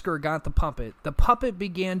Wesker got the puppet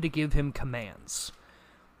began to give him commands,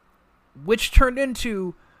 which turned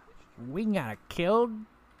into, we gotta kill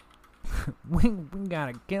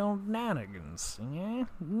Donegans.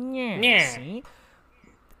 Yeah. See?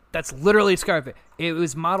 That's literally Scarface. It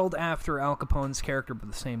was modeled after Al Capone's character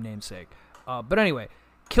with the same namesake. But anyway,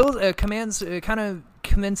 kind of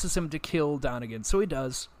convinces him to kill Donegan, so he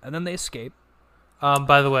does, and then they escape.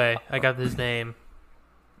 By the way, I got his name.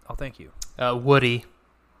 Oh, thank you. Woody.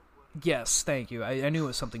 Yes, thank you. I knew it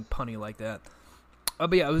was something punny like that.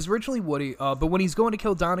 But yeah, it was originally Woody. But when he's going to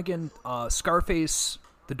kill Donegan, Scarface,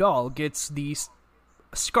 the doll, gets the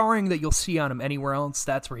scarring that you'll see on him anywhere else.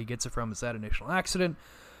 That's where he gets it from, is that initial accident.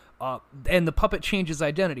 And the puppet changes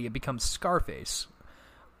identity. It becomes Scarface.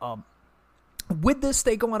 With this,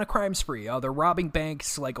 they go on a crime spree. They're robbing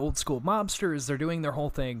banks like old-school mobsters. They're doing their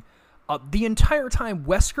whole thing. The entire time,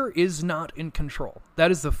 Wesker is not in control.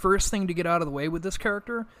 That is the first thing to get out of the way with this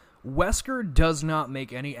character. Wesker does not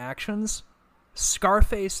make any actions.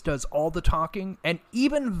 Scarface does all the talking, and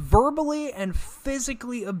even verbally and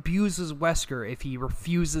physically abuses Wesker if he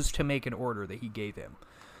refuses to make an order that he gave him.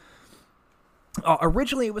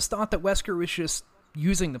 Originally, it was thought that Wesker was just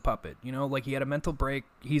using the puppet, like he had a mental break,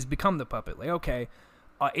 he's become the puppet, like, okay.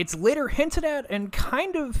 It's later hinted at and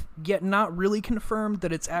kind of, yet not really confirmed,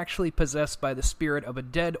 that it's actually possessed by the spirit of a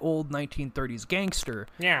dead old 1930s gangster,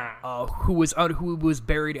 who was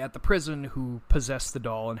buried at the prison, who possessed the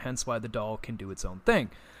doll, and hence why the doll can do its own thing.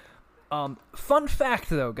 Fun fact,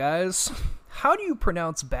 though, guys, how do you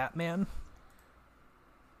pronounce Batman?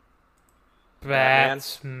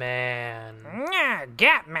 Batman.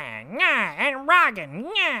 Gatman. And Rogan.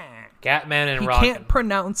 Gatman and He Rogan. can't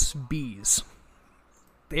pronounce B's.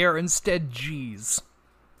 They are instead G's.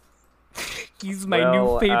 He's my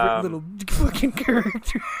new favorite little fucking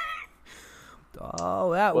character.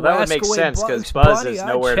 Oh, that would make sense, because Buzz is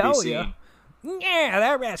nowhere to be seen. Yeah,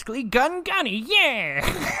 that rascally gunny, yeah.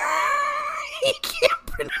 He can't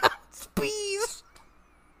pronounce B's.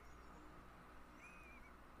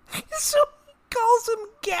 So he calls him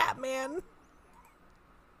Gatman.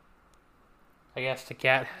 I guess the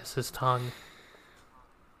cat has his tongue.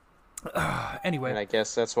 Anyway. And I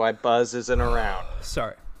guess that's why Buzz isn't around.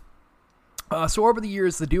 Sorry. So over the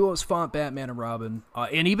years, the duo has fought Batman and Robin,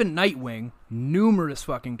 and even Nightwing, numerous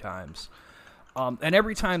fucking times. And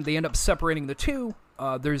every time they end up separating the two,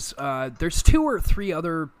 there's 2 or 3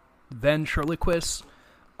 other ventriloquists,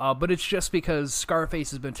 but it's just because Scarface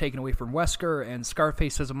has been taken away from Wesker, and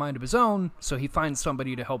Scarface has a mind of his own, so he finds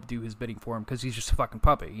somebody to help do his bidding for him, because he's just a fucking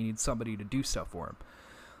puppet. He needs somebody to do stuff for him.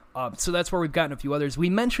 So that's where we've gotten a few others. We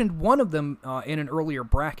mentioned one of them in an earlier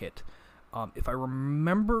bracket. If I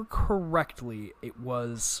remember correctly, it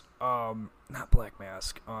was not Black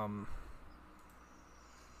Mask.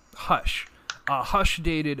 Hush. Hush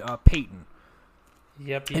dated Peyton.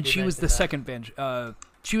 Yep. And she was the second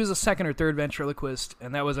she was a second or third ventriloquist,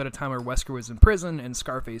 and that was at a time where Wesker was in prison and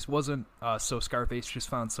Scarface wasn't. So Scarface just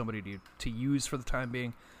found somebody to use for the time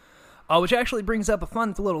being. Which actually brings up a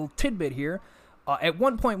fun little tidbit here. At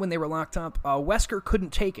one point when they were locked up, Wesker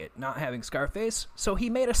couldn't take it, not having Scarface, so he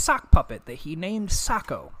made a sock puppet that he named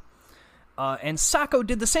Sacco. And Sacco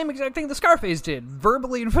did the same exact thing that Scarface did,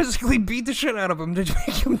 verbally and physically beat the shit out of him to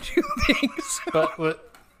make him do things.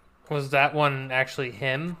 But was that one actually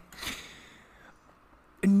him?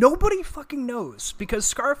 Nobody fucking knows, because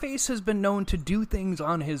Scarface has been known to do things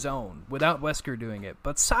on his own without Wesker doing it,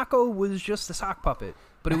 but Sacco was just a sock puppet,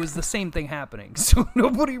 but it was the same thing happening, so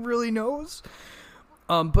nobody really knows.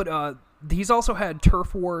 But he's also had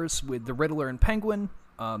turf wars with the Riddler and Penguin,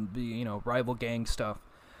 the rival gang stuff.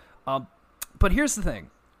 But here's the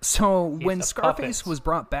thing. So when Scarface was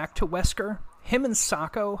brought back to Wesker, him and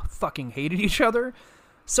Sacco fucking hated each other.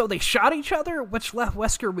 So they shot each other, which left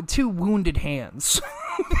Wesker with 2 wounded hands.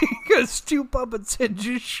 Because 2 puppets had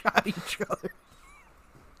just shot each other.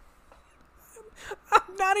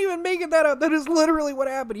 I'm not even making that up. That is literally what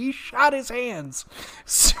happened. He shot his hands.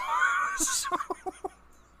 So...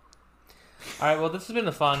 Alright, well, this has been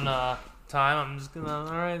a fun time. I'm just gonna...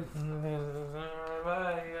 Alright.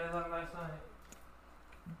 Bye. You guys have a nice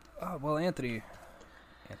night. Well, Anthony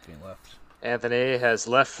left. Anthony has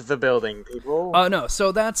left the building, people. No,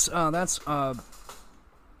 so that's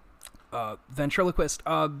ventriloquist.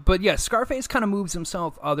 But yeah, Scarface kind of moves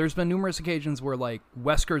himself. There's been numerous occasions where like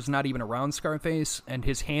Wesker's not even around Scarface, and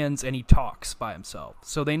his hands, and he talks by himself.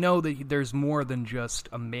 So they know that there's more than just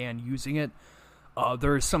a man using it.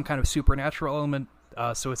 There's some kind of supernatural element.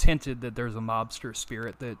 So it's hinted that there's a mobster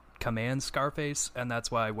spirit that commands Scarface, and that's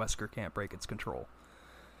why Wesker can't break its control.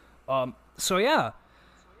 So yeah.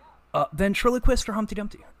 Ventriloquist or Humpty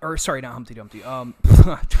Dumpty? Or, sorry, not Humpty Dumpty.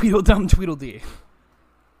 Tweedledum Tweedledee.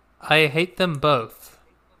 I hate them both.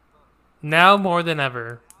 Now more than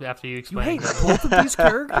ever, after you explain. You hate both of these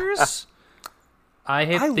characters? I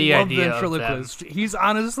hate the idea of them. Ventriloquist. He's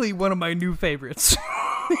honestly one of my new favorites.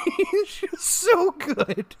 He's just so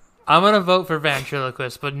good. I'm going to vote for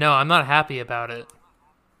Ventriloquist, but no, I'm not happy about it.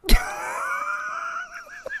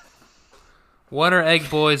 One are egg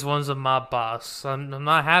boys, one's a mob boss. I'm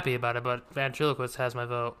not happy about it, but Ventriloquist has my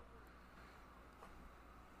vote.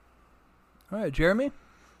 All right, Jeremy?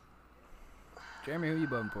 Jeremy, who are you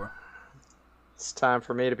voting for? It's time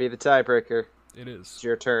for me to be the tiebreaker. It is. It's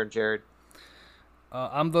your turn, Jared.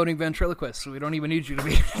 I'm voting Ventriloquist, so we don't even need you to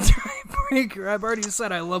be the tiebreaker. I've already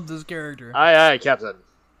said I love this character. Aye, Captain.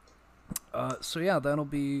 So yeah, that'll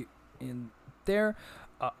be in there.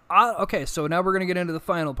 Okay, so now we're going to get into the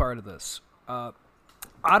final part of this.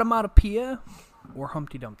 Automatopoeia or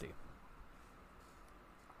Humpty Dumpty?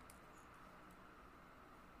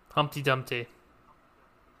 Humpty Dumpty.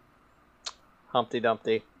 Humpty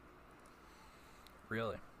Dumpty.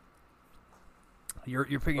 Really? You're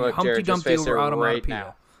picking Look, Humpty Jared, just Dumpty face over it Automatopoeia. right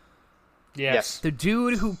now. Yes. The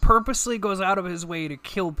dude who purposely goes out of his way to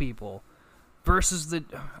kill people versus the...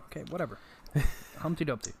 Okay, whatever. Humpty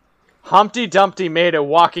Dumpty. Humpty Dumpty made a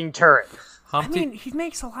walking turret. Humpty... I mean, he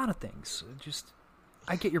makes a lot of things.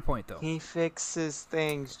 I get your point, though. He fixes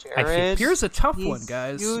things, Jared. Here's a tough one,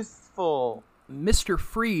 guys. Useful. Mr.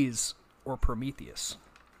 Freeze or Prometheus?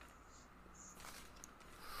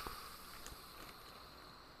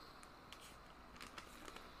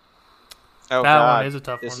 Oh, That God. one is a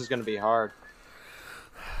tough This one. is going to be hard.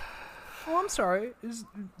 Oh, I'm sorry. Is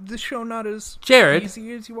this show not as Jared.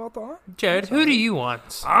 easy as you all thought? Jared, who do you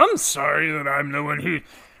want? I'm sorry that I'm the one who's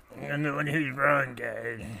wrong,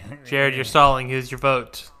 guys. Jared, you're stalling. Who's your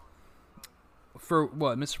vote? For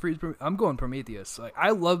what, Mr. Freeze? I'm going Prometheus. Like, I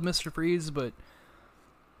love Mr. Freeze, but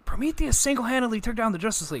Prometheus single-handedly took down the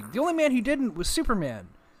Justice League. The only man he didn't was Superman.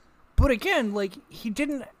 But again, like, he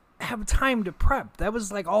didn't have time to prep. That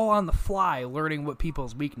was like all on the fly, learning what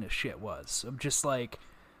people's weakness shit was. I'm just like,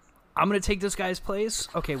 I'm gonna take this guy's place.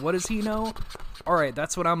 Okay, what does he know? All right,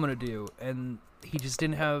 that's what I'm gonna do. And he just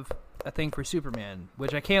didn't have a thing for Superman,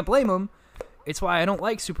 which I can't blame him. It's why I don't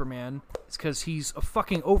like Superman. It's because he's a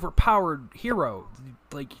fucking overpowered hero.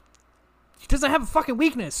 Like, he doesn't have a fucking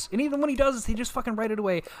weakness. And even when he does, he just fucking write it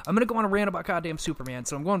away. I'm gonna go on a rant about goddamn Superman,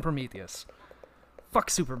 so I'm going Prometheus.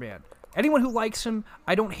 Fuck Superman. Anyone who likes him,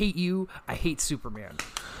 I don't hate you. I hate Superman.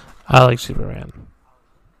 I like Superman.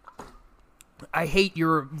 I hate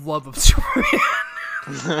your love of Superman.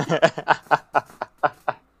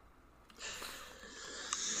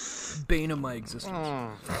 bane of my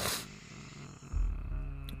existence.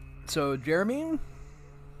 So, Jeremy?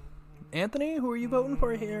 Anthony, who are you voting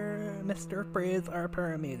for here? Mr. Freeze or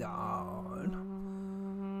Pyramidon?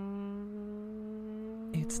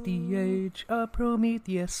 It's the age of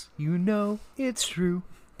Prometheus. You know it's true.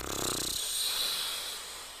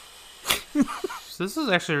 This is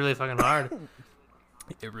actually really fucking hard.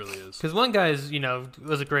 It really is. Because one guy's,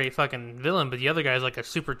 was a great fucking villain, but the other guy's like a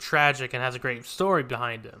super tragic and has a great story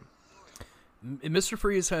behind him. Mr.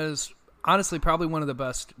 Freeze has, honestly, probably one of the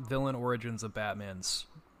best villain origins of Batman's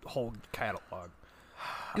whole catalog.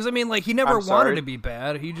 Because, I mean, like, he never wanted to be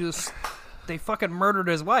bad. He just... They fucking murdered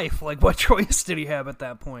his wife. Like, what choice did he have at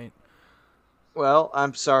that point? Well,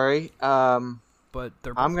 I'm sorry. But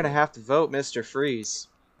I'm going to have to vote Mr. Freeze.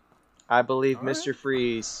 I believe Mr.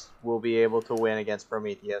 Freeze will be able to win against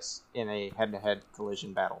Prometheus in a head-to-head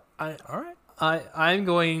collision battle. I'm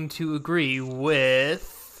going to agree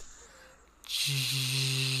with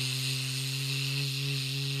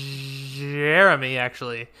Jeremy,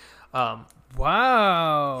 actually.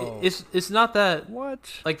 Wow. It's not that...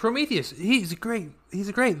 What? Like, Prometheus, he's a great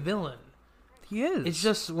villain. He is. It's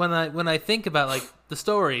just when I think about, like, the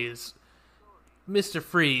stories, Mr.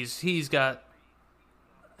 Freeze, he's got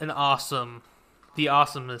the awesomest,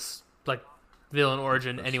 like, villain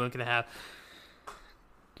origin anyone can have.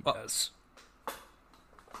 Yes.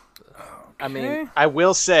 I mean, I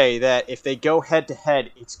will say that if they go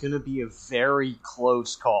head-to-head, it's going to be a very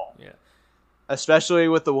close call. Yeah. Especially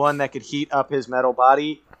with the one that could heat up his metal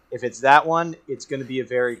body. If it's that one, it's going to be a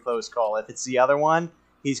very close call. If it's the other one,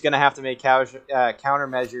 he's going to have to make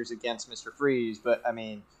countermeasures against Mr. Freeze. But, I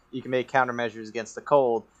mean, you can make countermeasures against the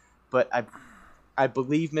cold. But I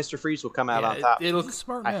believe Mr. Freeze will come out on top.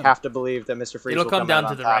 I have to believe that Mr. Freeze will come down out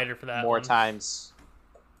to on the top writer for that more one. times.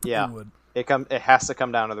 Yeah. It has to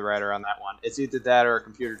come down to the writer on that one. It's either that or a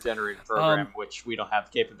computer-generated program, which we don't have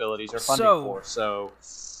capabilities or funding for. So...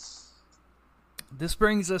 This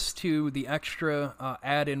brings us to the extra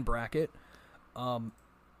add-in bracket.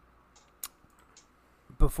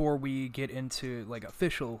 Before we get into like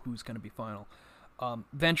official who's going to be final,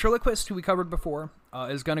 Ventriloquist, who we covered before,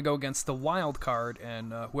 is going to go against the wild card,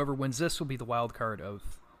 and whoever wins this will be the wild card of,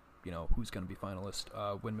 who's going to be finalist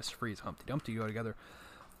when Mr. Freeze, Humpty Dumpty go together.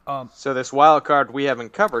 So this wild card we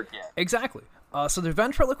haven't covered yet. Exactly. So the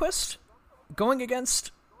Ventriloquist going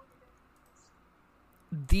against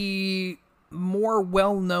the more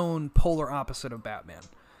well-known polar opposite of Batman.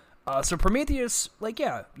 So Prometheus,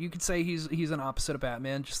 you could say he's an opposite of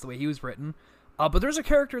Batman, just the way he was written. But there's a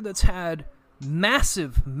character that's had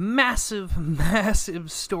massive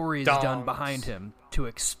stories done behind him to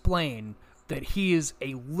explain that he is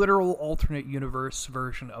a literal alternate universe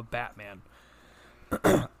version of Batman.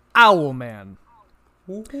 Owlman.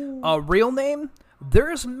 A real name?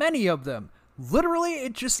 There's many of them. Literally,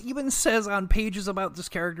 it just even says on pages about this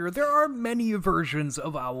character, there are many versions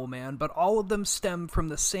of Owlman, but all of them stem from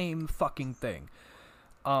the same fucking thing.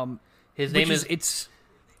 His name is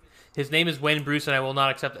Wayne Bruce, and I will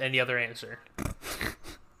not accept any other answer.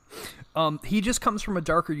 He just comes from a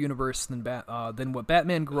darker universe than what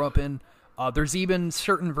Batman grew up in. There's even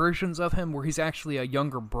certain versions of him where he's actually a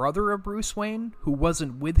younger brother of Bruce Wayne who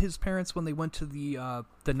wasn't with his parents when they went to the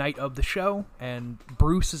night of the show, and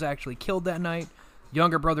Bruce is actually killed that night.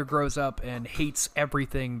 Younger brother grows up and hates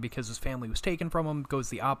everything because his family was taken from him, goes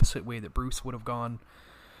the opposite way that Bruce would have gone.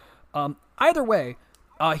 Either way,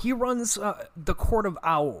 he runs the Court of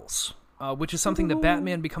Owls, which is something that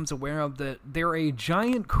Batman becomes aware of, that they're a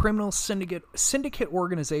giant criminal syndicate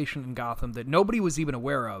organization in Gotham that nobody was even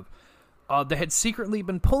aware of. That had secretly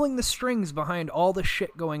been pulling the strings behind all the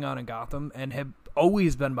shit going on in Gotham and have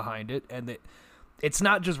always been behind it, and that it's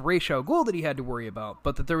not just Ra's al Ghul that he had to worry about,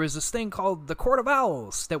 but that there was this thing called the Court of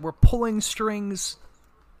Owls that were pulling strings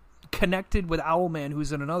connected with Owlman,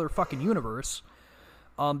 who's in another fucking universe,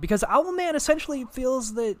 because Owlman essentially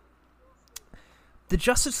feels that the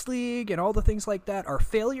Justice League and all the things like that are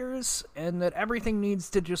failures, and that everything needs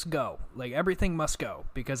to just go. Like, everything must go,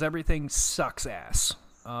 because everything sucks ass.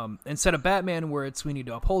 Instead of Batman, where it's we need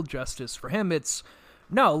to uphold justice, for him it's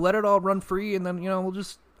no, let it all run free, and then we'll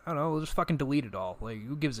just fucking delete it all. Like,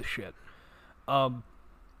 who gives a shit?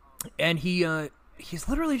 And he's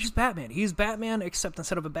literally just Batman. He's Batman, except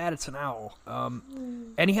instead of a bat, it's an owl.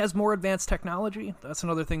 And he has more advanced technology. That's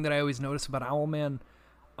another thing that I always notice about Owlman.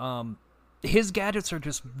 His gadgets are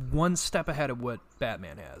just one step ahead of what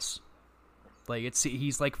Batman has. Like,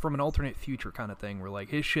 he's like from an alternate future kind of thing, where like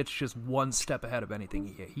his shit's just one step ahead of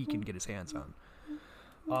anything he can get his hands on.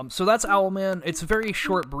 So that's Owlman. It's a very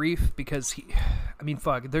short brief because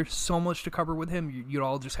fuck, there's so much to cover with him. You'd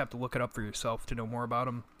all just have to look it up for yourself to know more about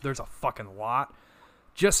him. There's a fucking lot.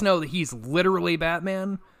 Just know that he's literally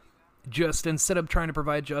Batman. Just instead of trying to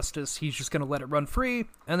provide justice, he's just gonna let it run free,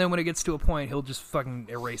 and then when it gets to a point, he'll just fucking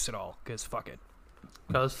erase it all. Cause fuck it.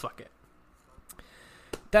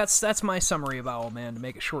 That's my summary of Owlman to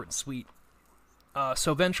make it short and sweet.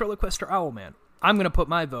 So Ventriloquist or Owlman? I'm gonna put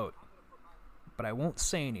my vote, but I won't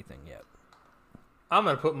say anything yet. I'm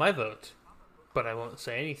gonna put my vote, but I won't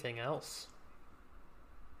say anything else.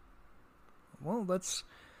 Well, let's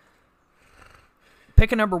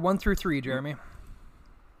pick a number 1 through 3, Jeremy.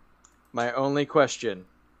 My only question: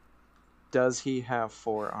 does he have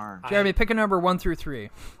 4 arms? Jeremy, pick a number 1 through 3.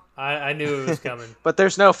 I knew it was coming. But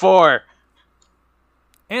there's no 4.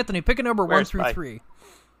 Anthony, pick a number 1 through 3.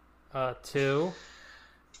 2.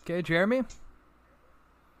 Okay, Jeremy.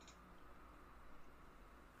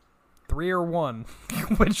 3 or 1?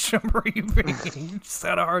 Which number are you picking? You just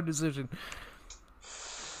had a hard decision.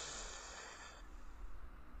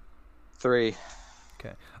 3.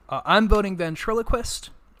 Okay. I'm voting Ventriloquist.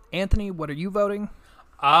 Anthony, what are you voting?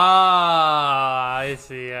 I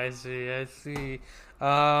see. I'm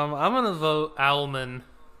gonna vote Owlman.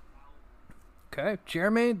 Okay,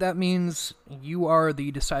 Jeremy, that means you are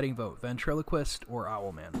the deciding vote. Ventriloquist or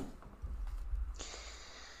Owlman?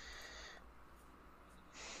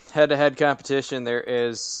 Head-to-head competition.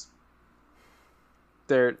 There's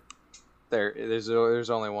only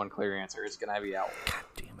one clear answer. It's gonna be Owlman. God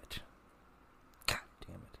damn it.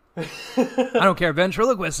 I don't care.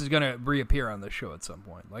 Ventriloquist is gonna reappear on this show at some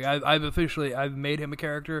point. Like I've made him a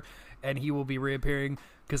character, and he will be reappearing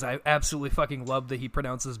because I absolutely fucking love that he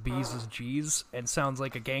pronounces B's as G's and sounds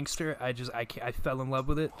like a gangster. I fell in love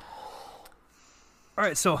with it. All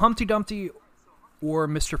right, so Humpty Dumpty or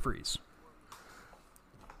Mr. Freeze?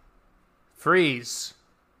 Freeze.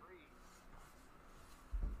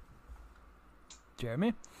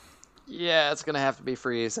 Jeremy? Yeah, it's gonna have to be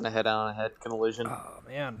Freeze in a head-on-head collision. Oh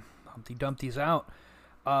man, Humpty Dumpty's out.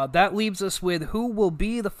 That leaves us with who will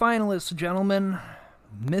be the finalists, gentlemen?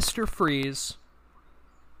 Mr. Freeze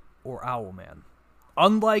or Owlman?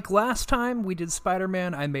 Unlike last time we did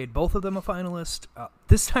Spider-Man, I made both of them a finalist.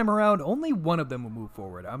 This time around, only one of them will move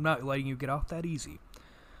forward. I'm not letting you get off that easy.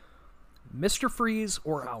 Mr. Freeze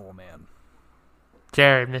or Owlman?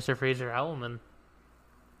 Jared, Mr. Freeze or Owlman?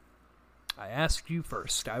 I asked you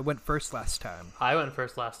first. I went first last time. I went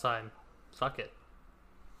first last time. Suck it.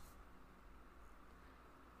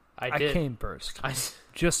 I did. I came first.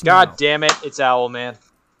 Just God now. damn it, it's Owlman.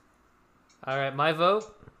 All right, my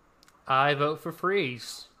vote. I vote for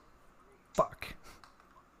Freeze. Fuck.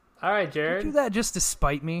 All right, Jared. Did you do that just to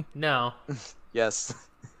spite me? No. Yes.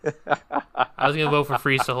 I was going to vote for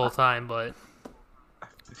Freeze the whole time, but...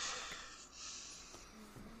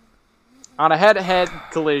 On a head-to-head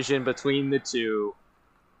collision between the two,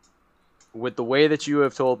 with the way that you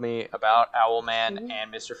have told me about Owlman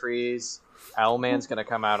and Mr. Freeze, Owlman's going to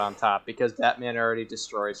come out on top because Batman already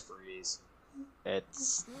destroys Freeze.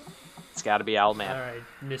 It's got to be Owlman. All right,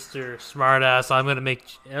 Mr. Smartass, I'm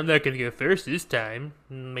not going to go first this time.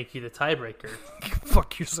 Make you the tiebreaker.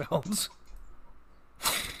 Fuck yourselves.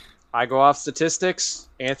 I go off statistics,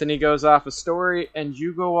 Anthony goes off a story, and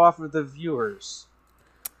you go off of the viewers.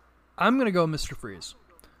 I'm going to go Mr. Freeze.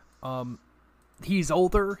 He's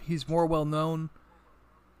older. He's more well-known.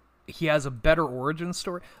 He has a better origin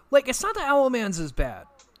story. Like, it's not that Owlman's as bad.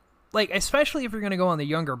 Like, especially if you're going to go on the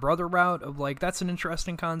younger brother route of, like, that's an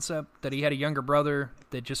interesting concept, that he had a younger brother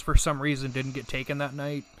that just for some reason didn't get taken that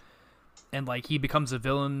night. And, like, he becomes a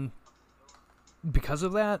villain because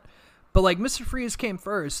of that. But, like, Mr. Freeze came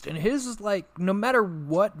first, and his is, like, no matter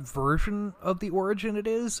what version of the origin it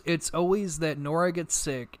is, it's always that Nora gets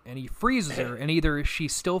sick, and he freezes her, and either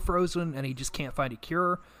she's still frozen, and he just can't find a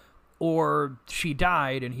cure, or she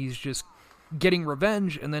died, and he's just getting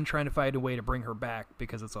revenge, and then trying to find a way to bring her back,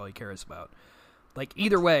 because that's all he cares about. Like,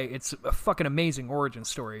 either way, it's a fucking amazing origin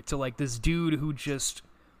story to, like, this dude who just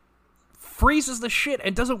freezes the shit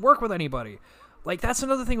and doesn't work with anybody. Like, that's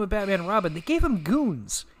another thing with Batman and Robin. They gave him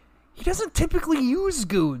goons. He doesn't typically use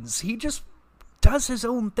goons. He just does his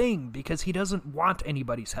own thing because he doesn't want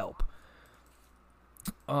anybody's help.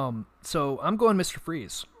 So I'm going Mr.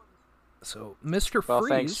 Freeze. So Mr. Well, Freeze.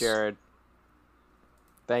 thanks, Jared.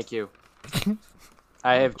 Thank you.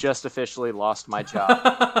 I have just officially lost my job.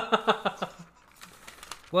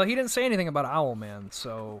 Well, he didn't say anything about Owlman,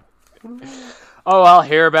 so. Oh, I'll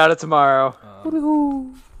hear about it tomorrow.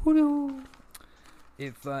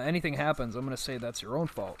 If anything happens, I'm going to say that's your own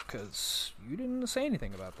fault, because you didn't say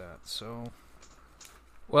anything about that, so...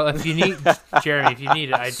 Well, if you need Jeremy, if you need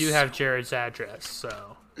it, I do have Jared's address.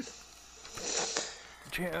 So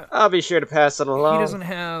I'll be sure to pass it along. He doesn't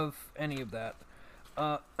have any of that.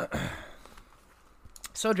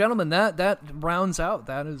 So, gentlemen, that rounds out.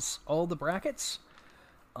 That is all the brackets.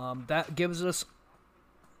 That gives us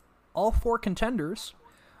all 4 contenders.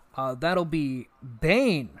 That'll be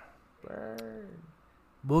Bane.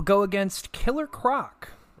 We'll go against Killer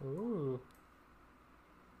Croc. ooh,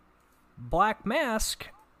 Black Mask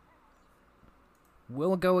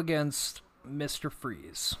will go against Mr.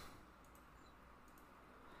 Freeze.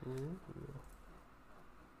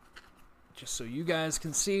 Just so you guys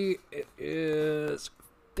can see, it is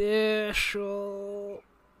official.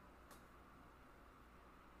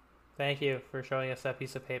 thank you for showing us that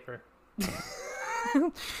piece of paper.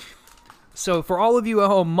 So for all of you at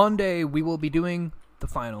home, Monday we will be doing the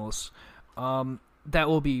finals. That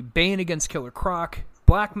will be Bane against Killer Croc,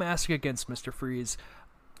 Black Mask against Mr. Freeze.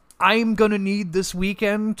 I'm gonna need this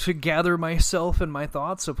weekend to gather myself and my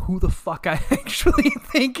thoughts of who the fuck I actually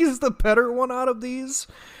think is the better one out of these.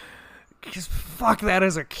 Because fuck, that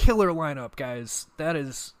is a killer lineup, guys. That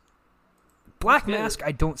is... Black Mask,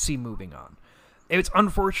 I don't see moving on. It's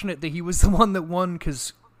unfortunate that he was the one that won,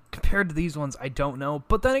 because compared to these ones, I don't know.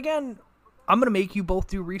 But then again, I'm going to make you both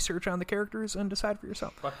do research on the characters and decide for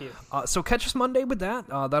yourself. Fuck you. So catch us Monday with that.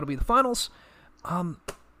 That'll be the finals.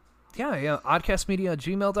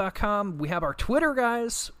 Oddcastmedia@gmail.com. We have our Twitter,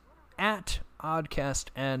 guys,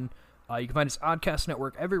 @OddcastN. You can find us Oddcast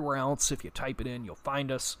Network everywhere else. If you type it in, you'll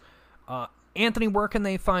find us. Anthony, where can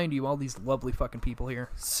they find you? All these lovely fucking people here.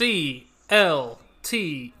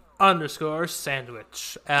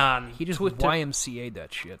 CLT_sandwich on He just Twitter. YMCA'd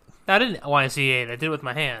that shit. I didn't YMCA it. I did it with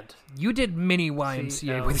my hand. You did mini YMCA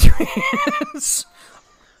CL. with your hands.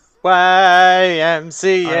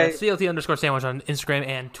 YMCA. CLT_sandwich on Instagram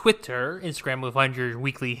and Twitter. Instagram will find your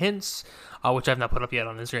weekly hints, which I've not put up yet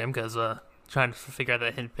on Instagram because trying to figure out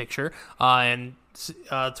that hint picture. And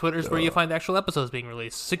Twitter's where you find the actual episodes being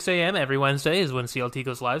released. 6 a.m. every Wednesday is when CLT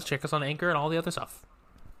goes live. Check us on Anchor and all the other stuff.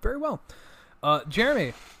 Very well.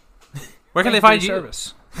 Jeremy, Where can thank they find for your you?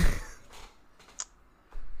 service.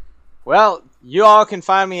 Well, you all can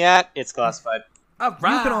find me at It's Classified. You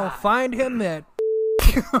can all find him at...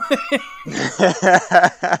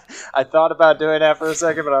 I thought about doing that for a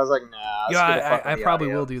second, but I was like, nah. I probably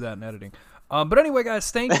will do that in editing. But anyway,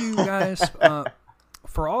 guys, thank you guys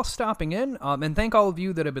for all stopping in. And thank all of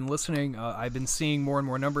you that have been listening. I've been seeing more and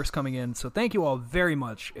more numbers coming in. So thank you all very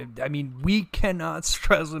much. I mean, we cannot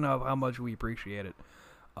stress enough how much we appreciate it.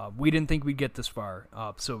 We didn't think we'd get this far.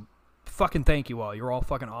 So fucking thank you all. You're all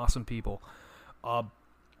fucking awesome people. But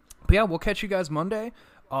yeah, we'll catch you guys Monday.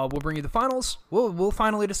 We'll bring you the finals. We'll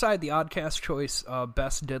finally decide the Oddcast choice,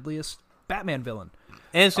 best, deadliest Batman villain.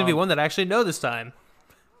 And it's going to be one that I actually know this time.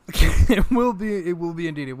 It will be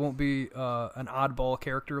indeed. It won't be an oddball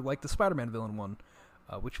character like the Spider-Man villain one,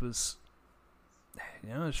 which was,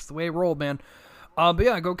 it's just the way it rolled, man. But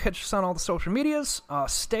yeah, go catch us on all the social medias.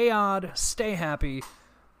 Stay odd, stay happy.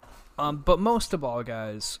 But most of all,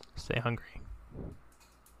 guys, Stay hungry.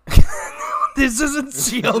 this isn't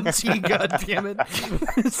CLT, goddammit.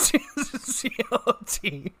 This is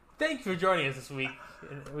CLT. Thank you for joining us this week.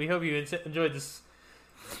 We hope you enjoyed this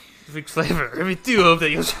week's flavor. We do hope that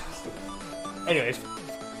you'll... Anyways.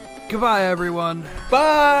 Goodbye, everyone.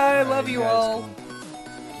 Bye! Love you guys all.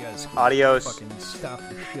 You guys can Adios. fucking stop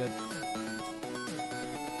your shit.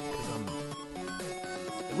 'Cause,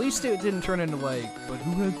 at least it didn't turn into like, but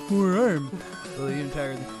who has 4 arms? The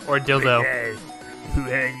entire thing. Or dildo. Guys, who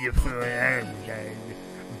had your 4 arms, guys?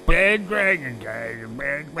 Bad dragon, guys.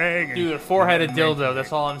 Bad dragon. Dude, a 4-headed dildo.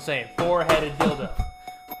 That's all I'm saying. 4-headed dildo.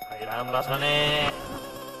 I'm lost my name.